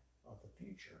quarterback of the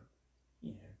future,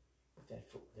 with their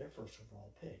first overall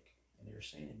pick, and they're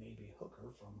saying it may be Hooker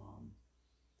from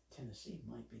Tennessee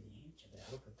might be the answer. That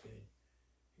Hooker who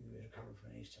has recovered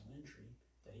from an ACL injury,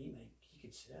 that he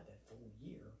could sit out that full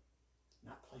year,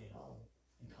 not play at all,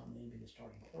 and come in and be the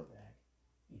starting quarterback,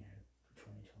 for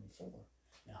 2024.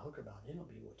 Now Hooker by then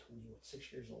will be 6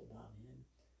 years old by then.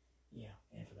 Yeah,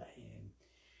 and for that, and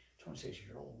 26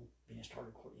 years old, being a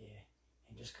starter quarterback,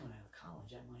 and just coming out of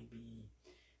college, that might be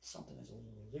something that's a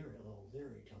little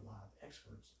leery to a lot of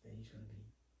experts that he's going to be,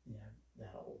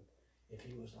 that old. If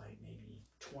he was like maybe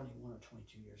 21 or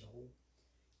 22 years old,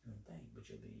 you wouldn't think, but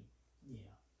you'll be,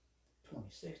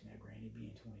 26 now. Granted, if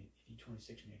he's 26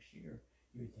 next year,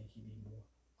 you would think he'd be more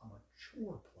a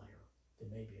mature player than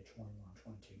maybe a 21 or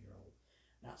 22-year-old.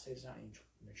 Not say there's not any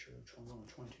mature 21 or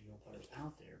 22-year-old players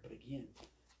out there, but again,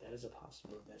 that is a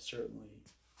possibility. That's certainly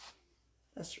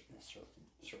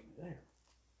there.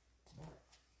 But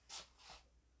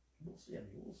we'll see.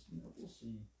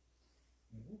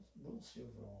 We'll see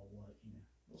overall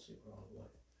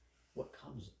what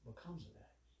comes of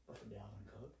that. But for Dalvin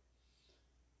Cook,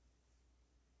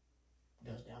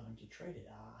 does Dalvin get traded?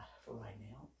 For right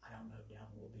now, I don't know if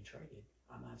Dalvin will be traded.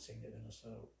 I'm not saying that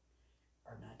Minnesota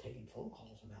are not taking phone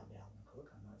calls about Dalvin Cook.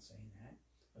 I'm not saying that.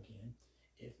 Again,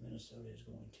 if Minnesota is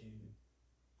going to,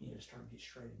 start to get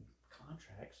straight in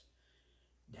contracts,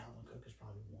 Dalvin Cook is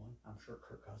probably one. I'm sure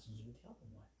Kirk Cousins will be the other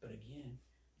one. But again,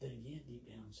 deep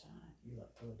down inside, you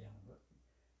throw it down the road.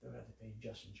 They'll have to pay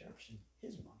Justin Jefferson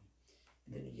his money.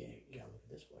 And then again, you got to look at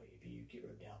it this way. If you get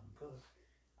rid of Dalvin Cook,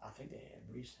 I think they had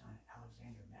re-sign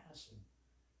Alexander Madison.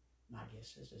 My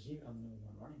guess is he become the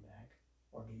number one running back,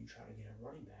 or do you try to get a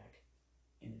running back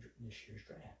in this year's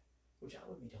draft? Which I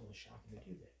wouldn't be totally shocked if they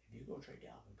do that. If you go trade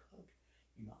Dalvin Cook,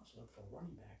 you might as well look for a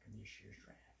running back in this year's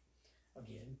draft.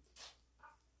 Again,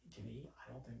 to me, I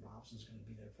don't think Robson's going to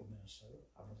be there for Minnesota.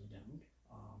 I really don't.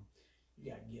 You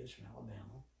got Gibbs from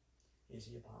Alabama. Is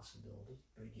he a possibility?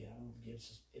 But again, I don't know if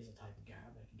Gibbs is the type of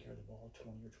guy that can carry the ball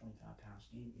 20 or 25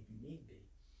 pounds a game if you need be.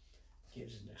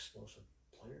 Gibbs is an explosive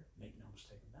player, make no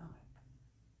mistake about it.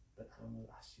 But I don't know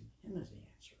that I see him as the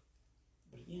answer.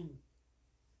 But again,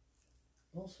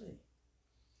 we'll see.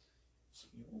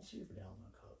 So you will see for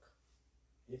Dalvin Cook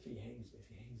if he hangs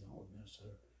on with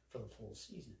Minnesota for the full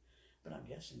season. But I'm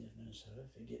guessing if Minnesota,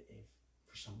 if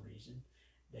for some reason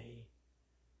they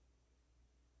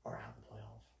are out of the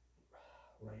playoff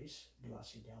race, do I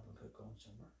see Dalvin Cook going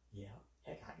somewhere? Yeah.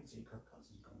 Heck, I can see Kirk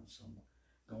Cousins going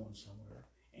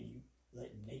somewhere, and you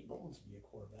let Nate Mullins be a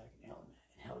quarterback and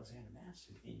Alexander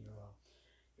Madison in your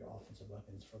offensive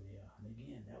weapons for the. And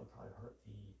again, that would probably hurt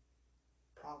the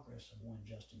progress of one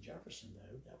Justin Jefferson,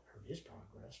 though. That would hurt his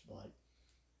progress. But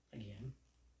again,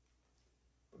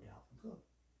 for Dalvin Cook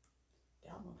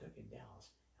in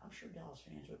Dallas, I'm sure Dallas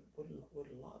fans would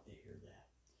love to hear that.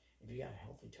 If you got a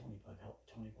healthy Tony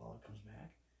Pollard comes back,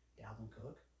 Dalvin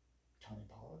Cook, Tony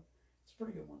Pollard, it's a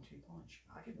pretty good 1-2 punch.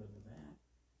 I could live with that.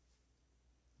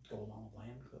 Go along with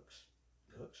Lamb Cooks,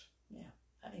 yeah,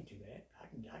 that ain't too bad. I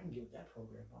can get with that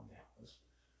program from Dallas.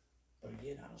 But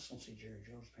again, I just don't see Jerry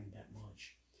Jones paying that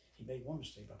much. He made one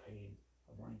mistake by paying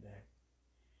a running back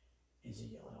and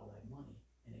Ezekiel all that money.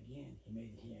 And again,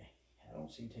 I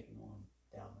don't see him taking on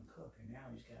Dalvin Cook. And now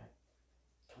he's got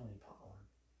Tony Pollard.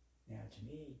 Now, to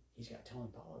me, he's got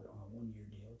Tony Pollard on a 1-year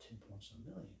deal, $10.some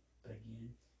million. But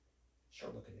again,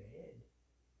 start looking ahead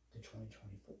to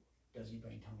 2024. Does he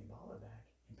bring Tony Pollard back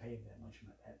and pay him that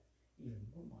even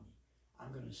more money?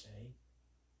 I'm going to say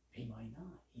he might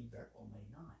not. He very well may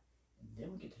not. And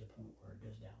then we get to the point where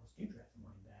does Dallas do draft a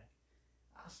running back?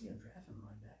 I see him drafting a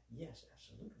running back. Yes,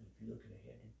 absolutely. If you're looking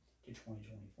ahead to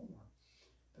 2024.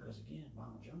 Because again,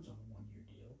 Ronald Jones on a 1-year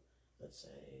deal, let's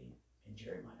say, and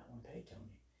Jerry might not want to pay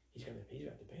Tony. He's got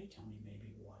to pay Tony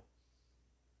maybe what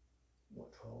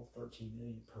 12, 13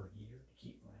 million per year to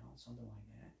keep him around, something like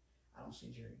that. I don't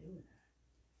see Jerry doing that.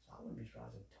 So I wouldn't be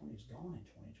surprised if Tony's gone in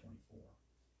 2024.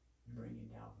 You bring in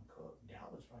Dalvin Cook.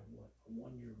 Dalvin's probably a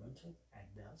 1-year rental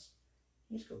at best.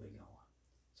 He's going to be gone.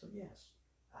 So yes,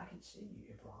 I can see you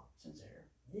if Robinson's there.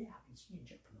 Yeah, I can see you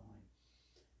jumping on him.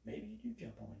 Maybe you do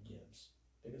jump on Gibbs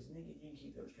because then you can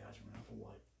keep those guys around for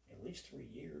at least 3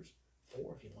 years,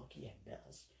 4 if you're lucky at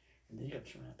best. And then you have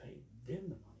to try to pay them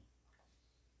the money.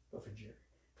 But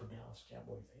for Dallas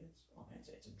Cowboy fans, oh man,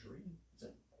 it's a dream. It's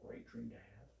a great dream to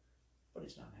have. But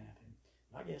it's not happening.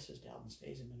 My guess is Dalvin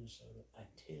stays in Minnesota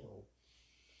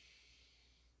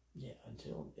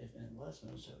unless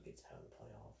Minnesota gets out of the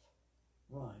playoff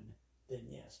run, then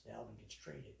yes, Dalvin gets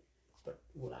traded. But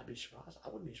would I be surprised? I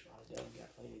wouldn't be surprised if Dalvin got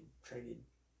traded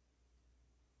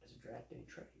as a draft day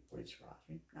trade. Would it surprise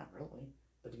me? Not really.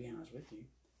 But to be honest with you,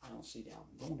 I don't see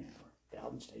Dalvin going anywhere.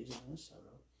 Dalvin stays in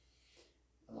Minnesota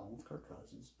along with Kirk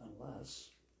Cousins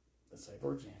unless, let's say,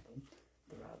 for example,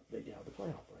 they get out of the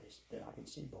playoff race. Then I can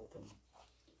see both of them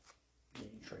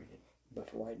getting traded. But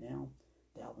for right now,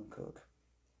 Dalvin Cook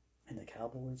and the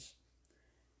Cowboys,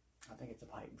 I think it's a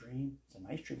pipe dream. It's a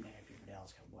nice dream to have if you're a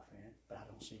Dallas Cowboy fan, but I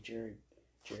don't see Jerry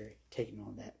taking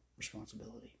on that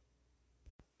responsibility.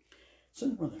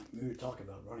 Since we're in the mood to talk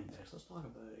about running backs, let's talk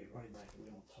about a running back that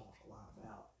we don't talk a lot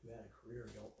about, who had a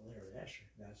career later last year.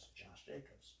 That's Josh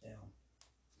Jacobs. Now,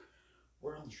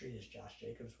 word on the street is Josh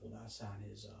Jacobs will not sign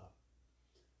the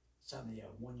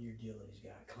 1-year deal that he's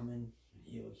got coming.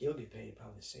 He'll get paid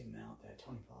probably the same amount that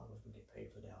Tony Pollard will get paid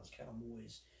for the Dallas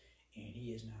Cowboys, and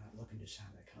he is not looking to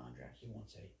sign that contract. He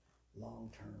wants a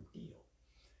long-term deal.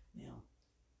 Now,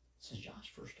 since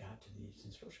first got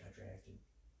drafted,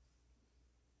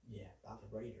 by the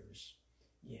Raiders,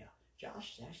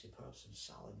 Josh has actually put up some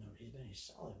solid numbers. He's been a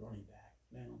solid running back.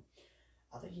 Now,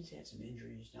 I think he's had some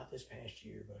injuries, not this past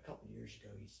year, but a couple of years ago,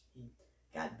 he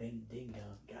got dinged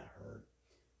up, got hurt.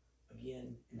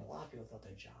 Again, and a lot of people thought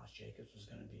that Josh Jacobs was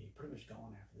going to be pretty much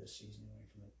gone after this season away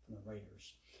from the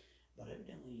Raiders. But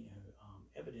evidently,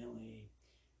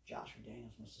 Josh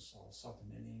McDaniels must have saw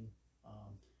something in him.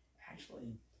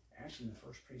 Actually, actually in the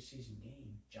first preseason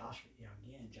game, Josh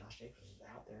Jacobs was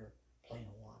out there playing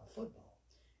a lot of football.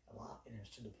 And it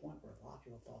was to the point where a lot of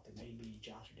people thought that maybe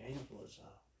Josh Daniels was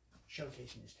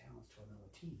showcasing his talents to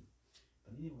another team.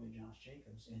 But anyway, Josh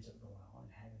Jacobs ends up going on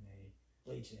and having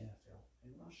leads the NFL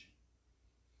in rushing.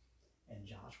 And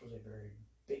Josh was a very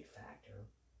big factor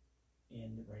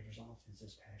in the Raiders offense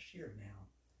this past year.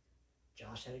 Now,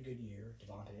 Josh had a good year.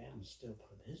 Devontae Adams still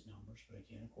put up his numbers, but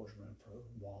again, of course, Renfro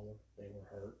and Waller, they were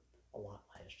hurt a lot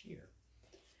last year.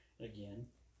 And again,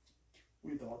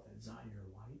 we thought that Zaire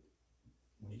White,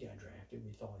 when he got drafted,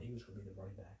 we thought he was going to be the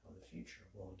running back of the future.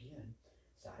 Well, again,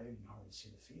 Zaire didn't hardly see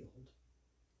the field.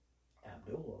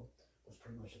 Abdullah was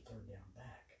pretty much a third down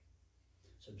back.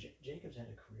 So Jacobs had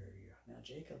a career year. Now,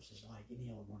 Jacobs is like any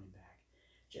other running back.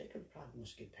 Jacobs probably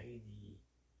wants to get paid the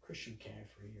Christian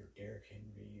McCaffrey or Derrick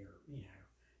Henry or,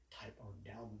 type or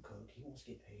Dalvin Cook. He wants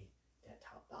to get paid that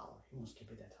top dollar. He wants to get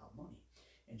paid that top money.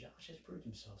 And Josh has proved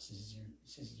himself since he's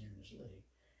in this league.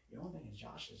 The only thing is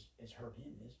Josh has hurt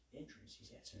him is injuries.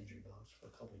 He's had some injury bugs for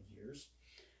a couple of years.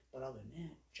 But other than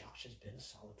that, Josh has been a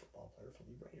solid football player for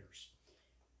the Raiders.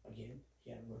 Again,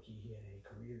 he had a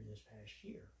career this past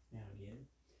year. Now again,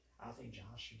 I think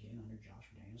Josh under Josh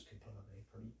McDaniels could put up a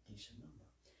pretty decent number.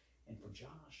 And for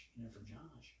Josh,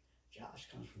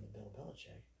 Josh comes from the Bill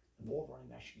Belichick. The more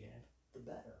running backs you have, the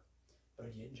better.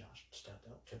 But again, Josh stepped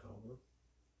up, took over,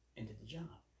 and did the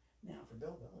job. Now, for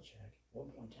Bill Belichick, at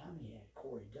one point in time, he had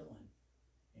Corey Dillon.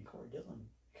 And Corey Dillon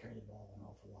carried the ball an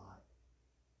awful lot.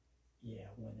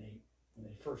 Yeah, when he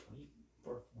won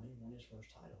his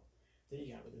first title. Then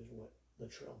he got rid of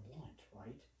Latrell Blunt,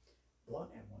 right?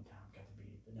 Blunt at one time got to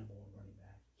be the number one running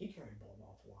back. He carried the ball an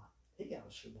awful lot. He got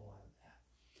a Super Bowl out of that.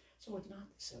 So it's not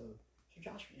so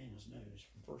Josh McDaniels knows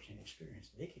from first-hand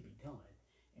experience that it can be done.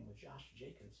 And with Josh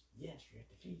Jacobs, yes, you have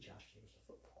to feed Josh Jacobs the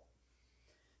football.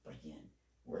 But again,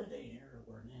 we're in a day and era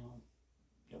where now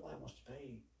nobody wants to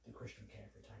pay the Christian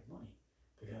McCaffrey type money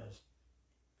because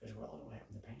we all know what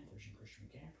happened to the Panthers and Christian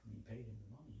McCaffrey. When you paid him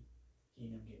the money, he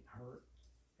ended up getting hurt,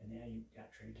 and now you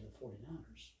got traded to the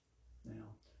 49ers.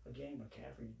 Now, again,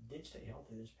 McCaffrey did stay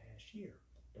healthy this past year.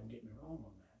 Don't get me wrong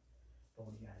on that. But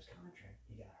when he got his contract,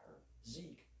 he got hurt.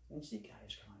 When Zeke got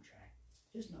his contract,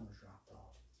 his numbers dropped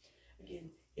off.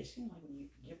 Again, it seems like when you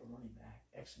give a running back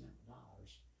X amount of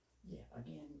dollars,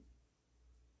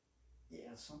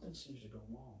 something seems to go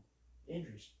wrong.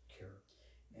 Injuries cure.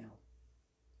 Now,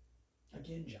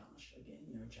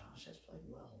 Josh has played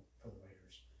well for the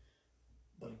Raiders.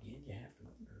 But again, you have to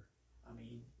wonder,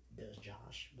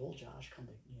 will Josh come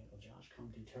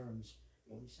to terms,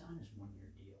 will he sign his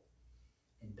 1-year deal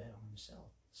and bet on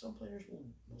himself? Some players will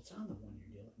sign the 1-year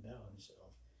deal and bet on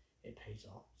himself. It pays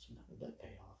off. Sometimes it doesn't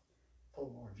pay off. For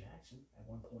Lamar Jackson, at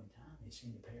one point in time, it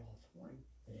seemed to pay off for him.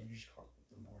 The injuries caught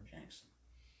Lamar Jackson.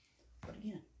 But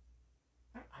again,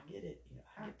 I get it.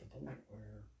 I get the point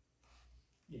where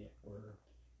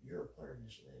you're a player in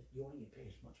this league, you want to get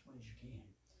paid as much money as you can.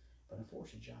 But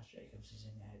unfortunately, Josh Jacobs is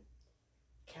in that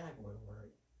category where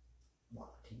a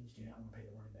lot of teams do not want to pay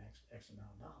the running backs X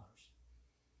amount of dollars.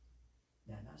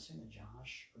 Now, I'm not saying that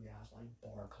Josh or guys like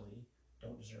Barkley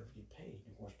don't deserve to get paid.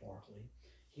 And of course, Barkley,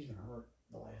 he's been hurt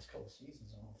the last couple of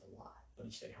seasons an awful lot, but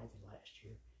he stayed healthy last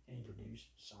year and he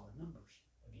produced solid numbers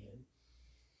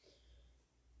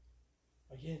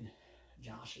again.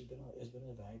 Josh has been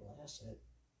a valuable asset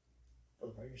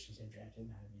for the Raiders since they drafted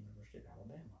him out of the University of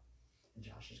Alabama. And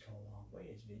Josh has come a long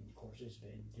way. It's been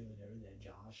duly noted that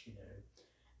Josh,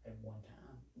 at one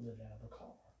time lived out of a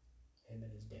car. Him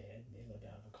and his dad, they lived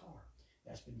out of a car.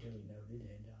 That's been duly noted,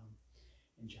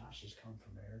 and Josh has come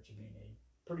from there to being a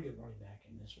pretty good running back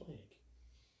in this league.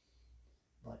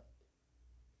 But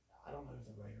I don't know if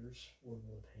the Raiders will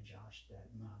pay Josh that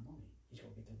amount of money. He's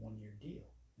going to get the 1-year deal.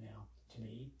 Now, to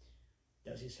me,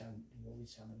 will he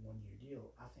sign a 1-year deal?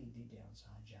 I think deep down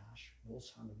inside, Josh will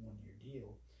sign a 1-year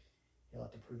deal. He'll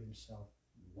have to prove himself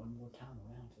one more time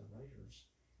around to the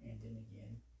Raiders. And then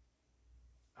again,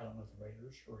 I don't know if the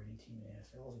Raiders or any team in the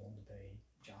NFL is willing to pay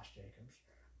Josh Jacobs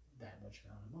that much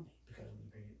amount of money. Because when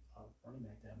you pay a running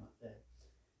back that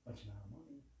much amount of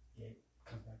money, it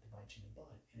comes back to bite you in the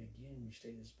butt. And again, we've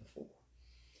stated this before.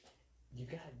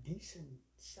 You've got a decent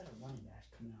set of running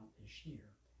backs coming out this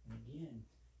year. And again,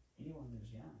 any one of those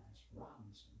guys,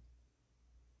 Robinson,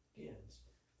 Gibbs,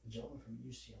 the gentleman from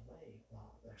UCLA, a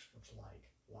lot of experts like,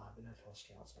 a lot of NFL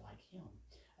scouts like him.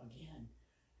 Again,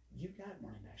 you've got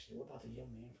running backs there. What about the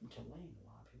young man from Tulane? A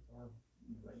lot of people are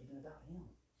raving about him.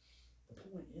 The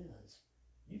point is,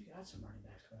 you've got some running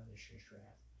backs coming out of this year's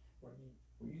draft where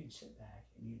you can sit back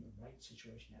and you're in the right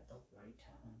situation at the right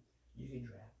time, you can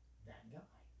draft that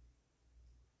guy.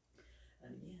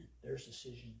 And again, there's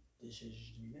decisions decisions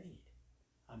to be made.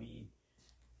 I mean,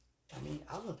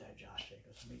 I love that Josh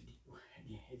Jacobs. I mean, if you're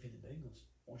the Bengals,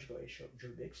 why don't you go ahead and show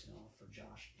Joe Mixon off for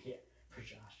Josh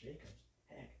Jacobs?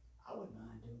 Heck, I wouldn't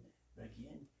mind doing that. But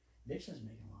again, Mixon's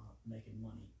making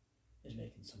money, is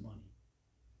making some money.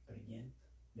 But again,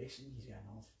 Mixon, he's got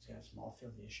some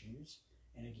off-field issues,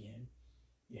 and again,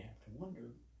 you have to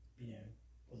wonder,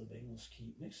 will the Bengals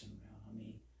keep Mixon around? I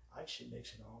mean, I'd ship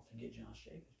Mixon off and get Josh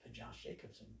Jacobs, put Josh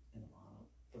Jacobs in the lineup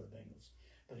for the Bengals.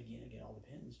 But again, it all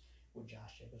depends. Would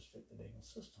Josh Jacobs fit the Bengals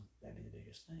system? That'd be the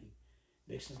biggest thing.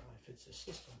 Mixon probably fits the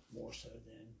system more so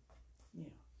than,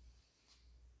 it's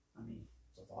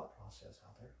a thought process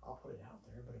out there. I'll put it out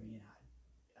there, but I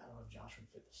don't know if Josh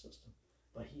would fit the system.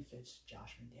 But he fits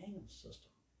Josh McDaniels'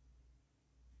 system.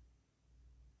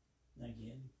 And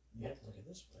again, you have to look at it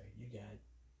this way. You got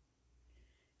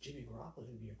Jimmy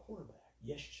Garoppolo to be a quarterback.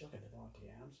 Yes, you still got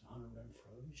Devontae Adams and Hunter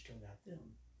Renfrow. You still got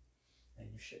them. And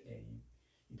you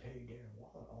pay Darren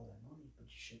Waller all that money, but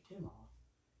you shipped him off.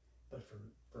 But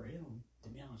for him, to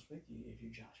be honest with you, if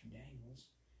you're Josh McDaniels,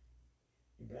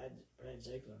 you're Brad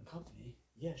Ziegler and company,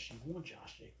 yes, you want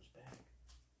Josh Jacobs back.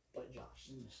 But Josh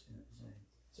is in a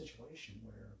situation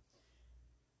where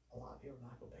a lot of people are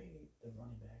not going to pay the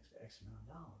running backs X amount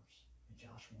of dollars. And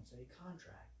Josh wants a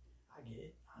contract. I get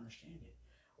it. I understand it.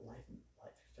 Life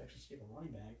expectancy of a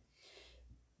running back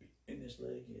in this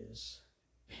league is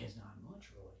not much,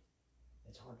 really.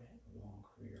 It's hard to have a long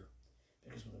career.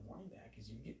 Because with a running back, is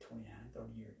you get 29,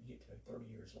 30 years, you get to 30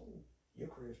 years old, your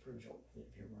career is pretty much over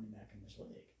if you're a running back in this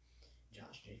league.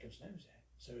 Josh Jacobs knows that.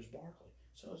 So does Barkley.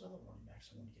 So does other running backs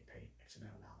that want to get paid X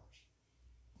amount of dollars.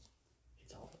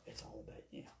 It's all about,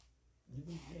 you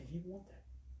want that.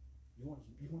 You want to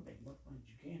make as much money as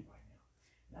you can right now.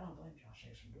 And I don't blame Josh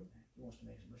Jacobs for doing that. He wants to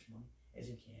make as much money as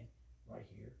he can right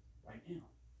here, right now.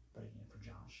 But again, for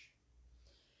Josh,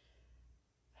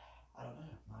 I don't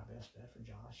know. My best bet for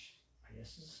Josh, I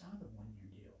guess, is to sign the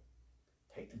 1-year deal.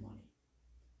 Take the money.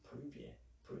 Prove the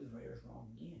Raiders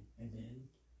wrong again. And then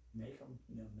make them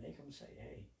say,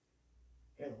 hey,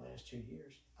 here the last 2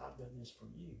 years, I've done this for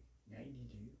you. Now you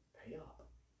need to pay up.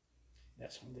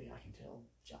 That's one thing I can tell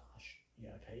Josh. You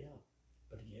got to pay up.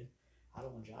 But again, I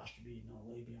don't want Josh to be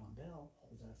Le'Veon Bell,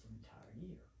 holds that for an entire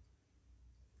year.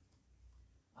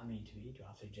 To me, do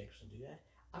I think Jacobs will do that?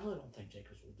 I really don't think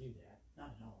Jacobs will do that.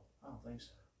 Not at all. I don't think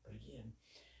so. But again,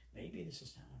 maybe this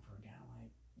is time for a guy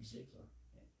like Ziegler.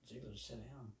 Ziegler to sit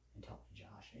down and talk to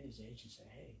Josh and his agent and say,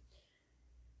 hey,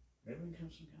 maybe we can come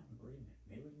to some kind of agreement.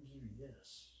 Maybe we can give you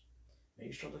this.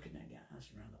 Maybe start looking at guys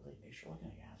around the league. Maybe start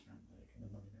looking at guys around the league and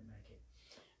the money they're making.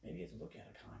 Maybe you have to look at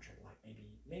a contract like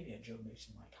maybe a Joe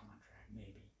Mixon-like contract,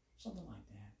 maybe. Something like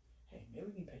that. Hey,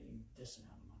 maybe we can pay you this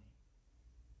amount of money.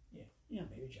 Yeah,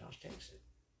 maybe Josh takes it.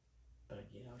 But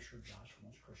again, I'm sure Josh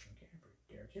wants Christian McCaffrey,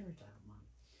 Derrick Henry type of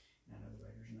money. And I know the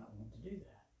Raiders are not willing to do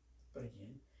that. But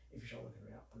again, if you start looking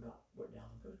around, what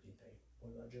Dalvin Cook's getting paid,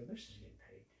 what about Joe Mixon's getting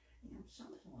paid?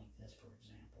 Something like this, for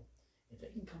example, if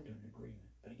they can come to an agreement.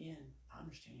 But again, I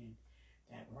understand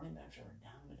that running backs are a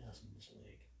dime a dozen in this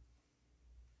league.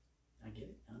 I get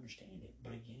it, I understand it.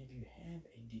 But again, if you have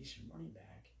a decent running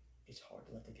back, it's hard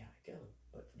to let the guy go.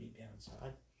 But for deep down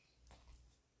inside,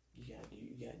 you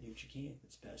gotta do what you can.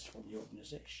 It's best for the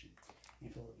organization.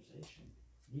 And for the organization,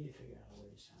 you need to figure out a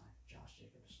way to sign Josh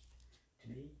Jacobs.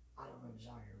 To me, I don't know if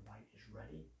Zaire White is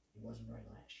ready. He wasn't ready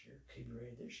last year. Could be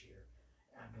ready this year.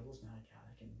 Abdullah's not a guy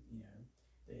that can,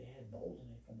 they had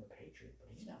Bolden, a former Patriot, but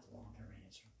he's not the long-term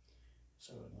answer.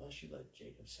 So unless you let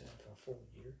Jacobs sit out for a full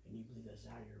year and you believe that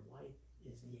Zaire White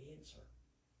is the answer,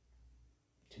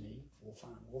 to me, we'll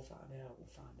find out.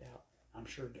 I'm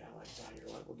sure a guy like Zaire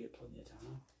White will get plenty of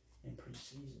time in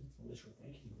preseason, at least we're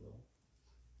thinking he will.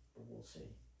 But we'll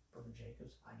see. For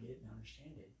Jacobs, I get it and I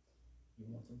understand it. You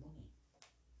want the money.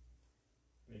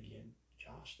 But again,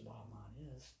 Josh, the bottom line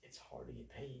is, it's hard to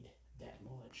get paid that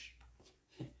much.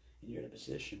 And you're in a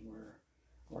position where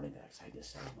running backs, I hate to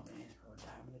say, my man, are a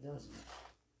dime a dozen.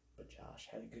 But Josh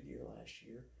had a good year last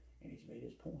year, and he's made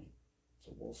his point.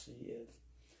 So we'll see if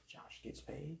Josh gets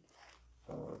paid,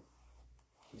 or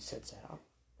he sits out,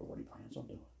 or what he plans on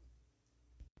doing.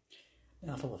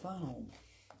 Now, for the final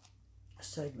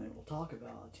segment, we'll talk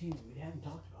about a team that we haven't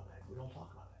talked about that. We don't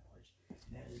talk about that much,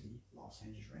 and that is the Los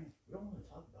Angeles Rams. We don't really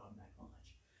talk about them that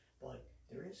much, but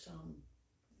there is some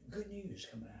good news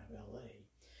coming out of LA,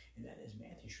 and that is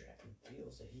Matthew Stafford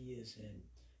feels that he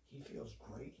feels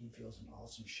great. He feels in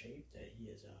awesome shape. That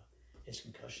his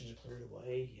concussions are cleared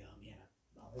away. He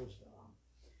was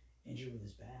injured with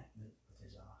his back, and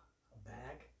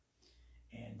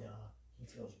he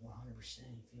feels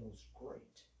 100%. He feels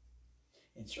great,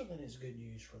 and certainly that is good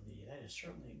news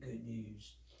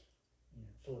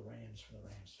for the Rams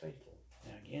faithful.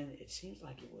 Now again, it seems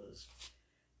like it was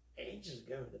ages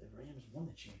ago that the Rams won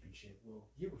the championship.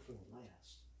 Well, year before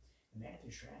last,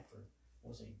 Matthew Stafford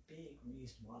was a big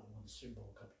reason why they won the Super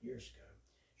Bowl a couple years ago.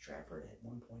 Stafford at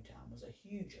one point in time was a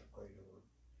huge upgrade over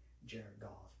Jared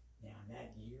Goff. Now in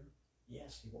that year,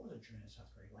 yes, he was a tremendous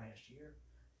upgrade. Last year,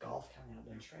 Goff kind of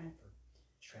outdone Stafford.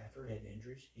 Stafford had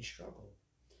injuries. He struggled.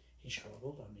 I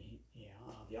mean, yeah,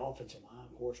 the offensive line,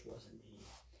 of course, wasn't the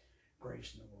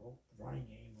greatest in the world. The running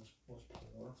game was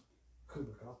poor.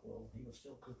 Cooper Kupp, well, he was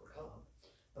still Cooper Kupp,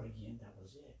 but again, that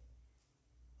was it.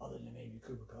 Other than maybe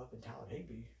Cooper Kupp and Tyler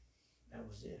Higbee, that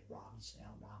was it. Allen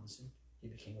Robinson, he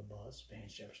became a bust.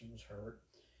 Vance Jefferson was hurt.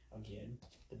 Again,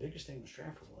 the biggest thing with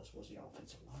Stafford was the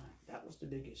offensive line. That was the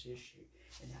biggest issue,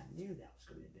 and I knew that was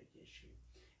going to be a big issue.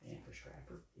 And for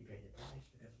Stafford, he paid the price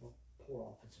because of a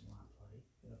poor offensive line play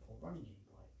and a poor running game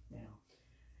play. Now,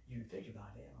 you think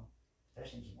about it now,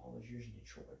 especially from all those years in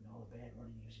Detroit and all the bad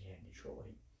running games he had in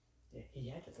Detroit, he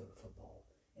had to throw the football.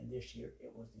 And this year,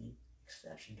 it was the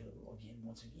exception to the rule. Again,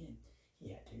 once again,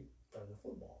 he had to throw the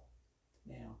football.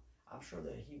 Now, I'm sure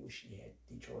that he wished he had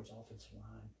Detroit's offensive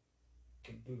line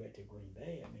could move back to Green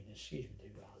Bay. I mean, excuse me, to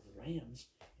the Rams,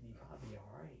 and he'd probably be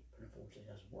all right. But unfortunately,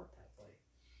 it doesn't work that way.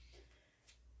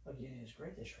 Again, it's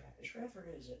great that Stafford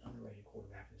is an underrated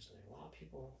quarterback in this league. A lot of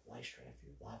people like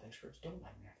Stafford. A lot of experts don't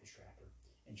like Matthew Stafford,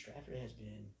 and Stafford has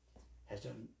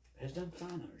done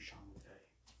fine under Sean McVay.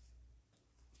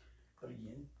 But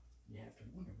again, you have to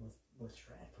wonder with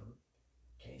Stafford,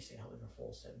 can he stay healthy for a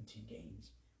full 17 games?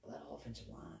 Well, that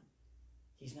offensive line,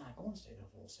 he's not going to stay the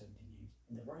full 17 games.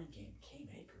 In the running game, Cam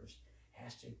Akers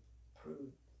has to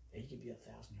prove that he could be a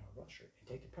 1,000-yard rusher and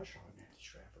take the pressure off of Matthew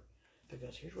Stafford.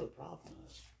 Because here's where the problem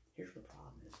is.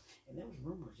 And there was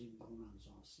rumors even going around this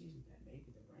off season that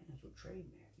maybe the Rams would trade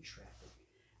Matthew Stafford.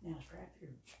 Now,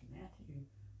 Matthew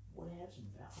would have some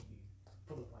value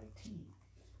for the right team.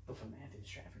 But for Matthew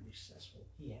Stafford to be successful,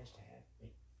 he has to have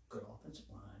a good offensive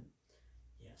line.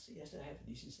 Yes, he has to have a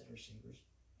decent set of receivers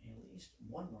and at least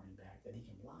one running back that he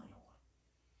can rely on.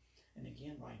 And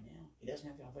again, right now, he doesn't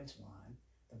have the offensive line.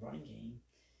 The running game,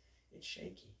 it's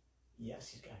shaky.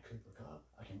 Yes, he's got Cooper Kupp.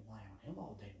 I can rely on him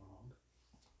all day long.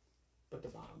 But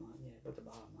the bottom line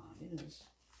is,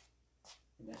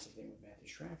 and that's the thing with Matthew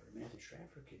Stafford. Matthew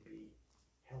Stafford could be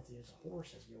healthy as a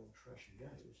horse, as the old expression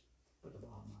goes. But the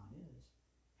bottom line is,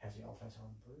 has the offense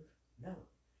improved? No.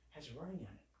 Has the running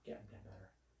on it gotten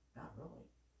better? Not really.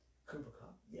 Cooper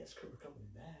Kupp, yes, Cooper Kupp will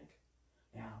be back.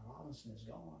 Now Robinson is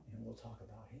gone, and we'll talk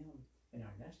about him in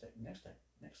our next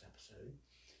episode.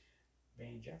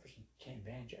 Can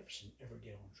Van Jefferson ever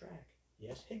get on track?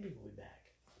 Yes, Higbee will be back.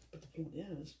 But the point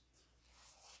is,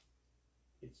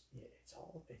 it's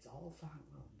all fine,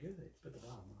 well and good. But the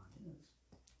bottom line is,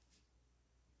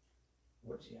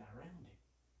 what's he got around him?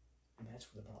 And that's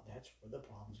where the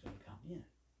problem's going to come in.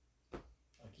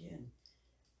 Again,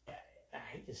 I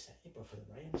hate to say it, but for the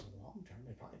Rams in the long term,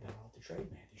 they're probably better off to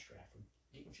trade Matthew Stafford.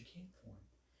 Get what you can for him.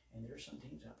 And there are some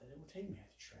teams out there that will take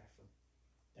Matthew Stafford,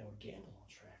 that would gamble on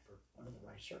Stafford under the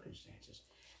right circumstances.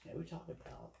 Now we talk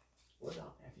about, what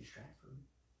about Matthew Stafford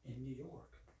in New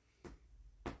York?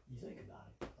 You think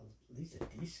about it, at least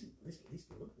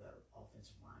a little better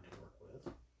offensive line to work with.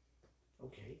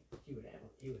 Okay, he would have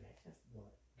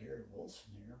what, Gary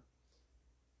Wilson there.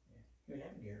 Yeah, he would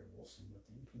have Gary Wilson with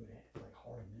him. He would have like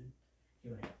Hardeman. He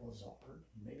would have Lazard.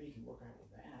 Maybe he can work out with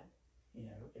that. You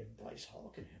know, if Bryce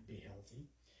Hall can be healthy,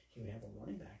 he would have a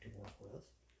running back to work with.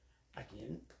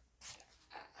 Again,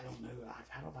 I don't know.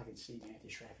 I don't know if I can see Matthew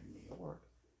Stafford in New York,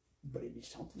 but it'd be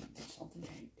something to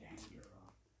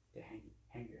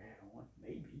hang your hat on.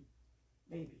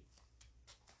 Maybe.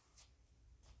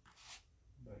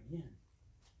 But again,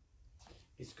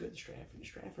 it's good Stafford.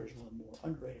 Stafford is one of the more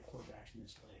underrated quarterbacks in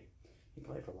this league. He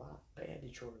played for a lot of bad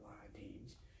Detroit Lions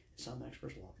teams. Some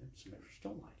experts love him. Some experts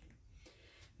don't like him.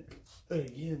 But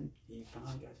again, he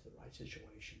finally got to the right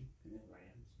situation in the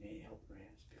Rams, and he helped the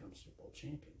Rams become Super Bowl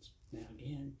champions. Now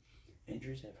again,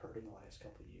 injuries have hurt in the last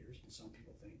couple of years, and some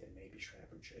people think that maybe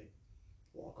Stafford should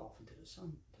walk off into the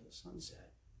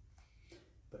sunset.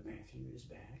 But Matthew is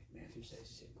back. Matthew says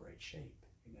he's in great shape,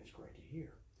 and that's great to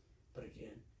hear. But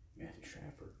again, Matthew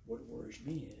Stafford, what worries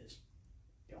me is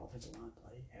the offensive line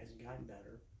play hasn't gotten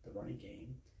better. The running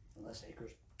game, unless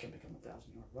Akers can become a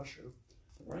 1,000-yard rusher,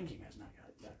 the running game has not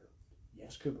gotten better.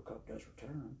 Yes, Cooper Kupp does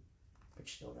return, but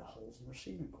you still got holes in the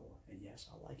receiving core. And yes,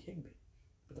 I like Higbee.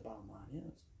 But the bottom line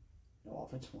is, no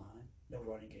offensive line, no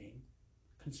running game,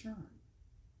 concern.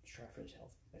 Stafford is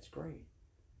healthy. That's great.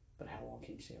 But how long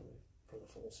can he stay alive for the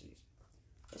full season?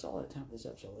 That's all I have time for this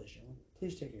episode, ladies and gentlemen.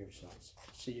 Please take care of yourselves.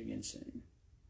 See you again soon.